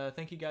 But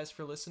thank you guys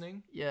for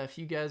listening. Yeah, if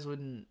you guys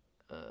wouldn't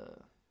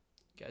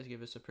guys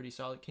give us a pretty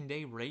solid. Can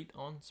they rate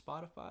on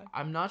Spotify?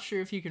 I'm not sure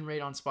if you can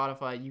rate on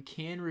Spotify. You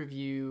can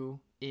review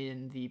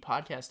in the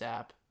podcast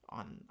app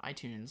on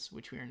iTunes,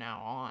 which we are now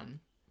on.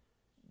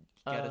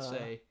 Gotta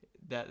say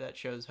that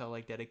shows how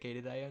like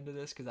dedicated I am to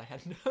this, because I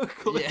had no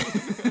clue on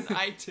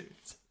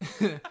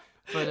iTunes.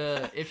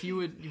 But if you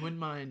wouldn't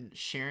mind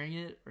sharing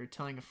it or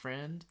telling a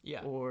friend,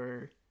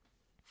 or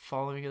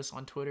following us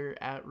on Twitter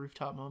at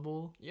Rooftop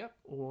Mumble,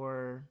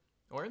 or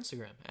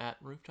Instagram at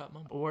Rooftop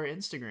Mumble,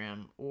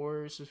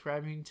 or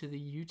subscribing to the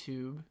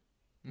YouTube,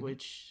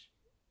 which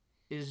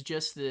is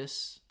just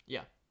this,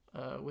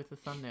 with a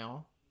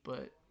thumbnail,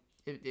 but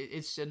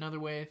it's another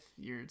way if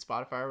your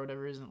Spotify or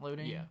whatever isn't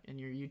loading, and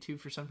your YouTube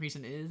for some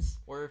reason is,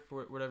 or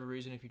for whatever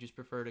reason if you just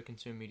prefer to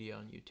consume media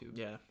on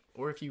YouTube,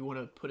 or if you want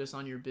to put us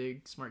on your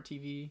big smart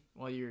TV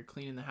while you're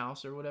cleaning the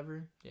house or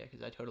whatever. Yeah,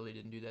 because I totally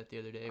didn't do that the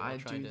other day.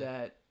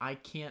 I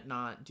can't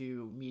not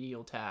do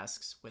menial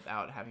tasks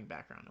without having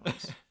background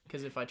noise.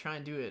 Because if I try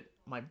and do it,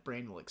 my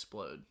brain will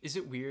explode. Is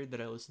it weird that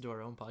I listen to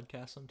our own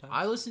podcast sometimes?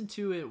 I listened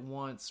to it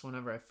once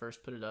whenever I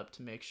first put it up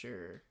to make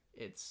sure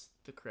it's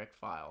the correct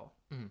file.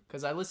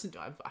 Because I listened to...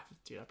 I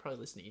probably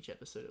listened to each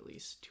episode at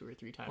least 2 or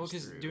 3 times. Well,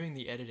 because doing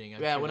the editing...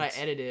 when I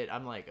edit it,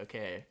 I'm like,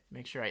 okay,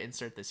 make sure I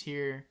insert this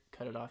here,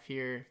 cut it off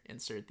here,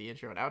 insert the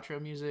intro and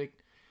outro music.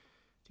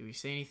 Do we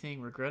say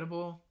anything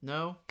regrettable?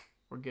 No?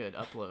 We're good.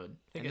 Upload.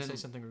 I think I say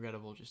something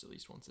regrettable just at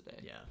least once a day.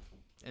 Yeah.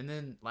 And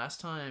then last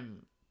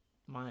time...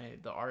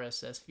 the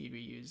RSS feed we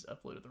used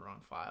uploaded the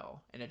wrong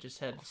file, and it just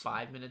had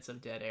 5 minutes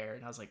of dead air,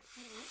 and I was like,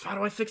 how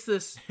do I fix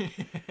this?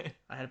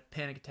 I had a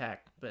panic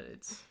attack, but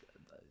it's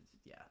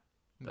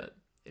but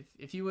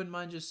if you wouldn't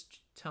mind just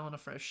telling a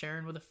friend,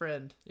 sharing with a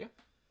friend, it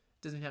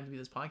doesn't have to be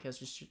this podcast,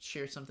 just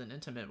share something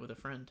intimate with a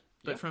friend,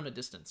 but from a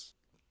distance.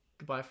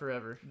 Goodbye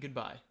forever.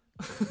 Goodbye.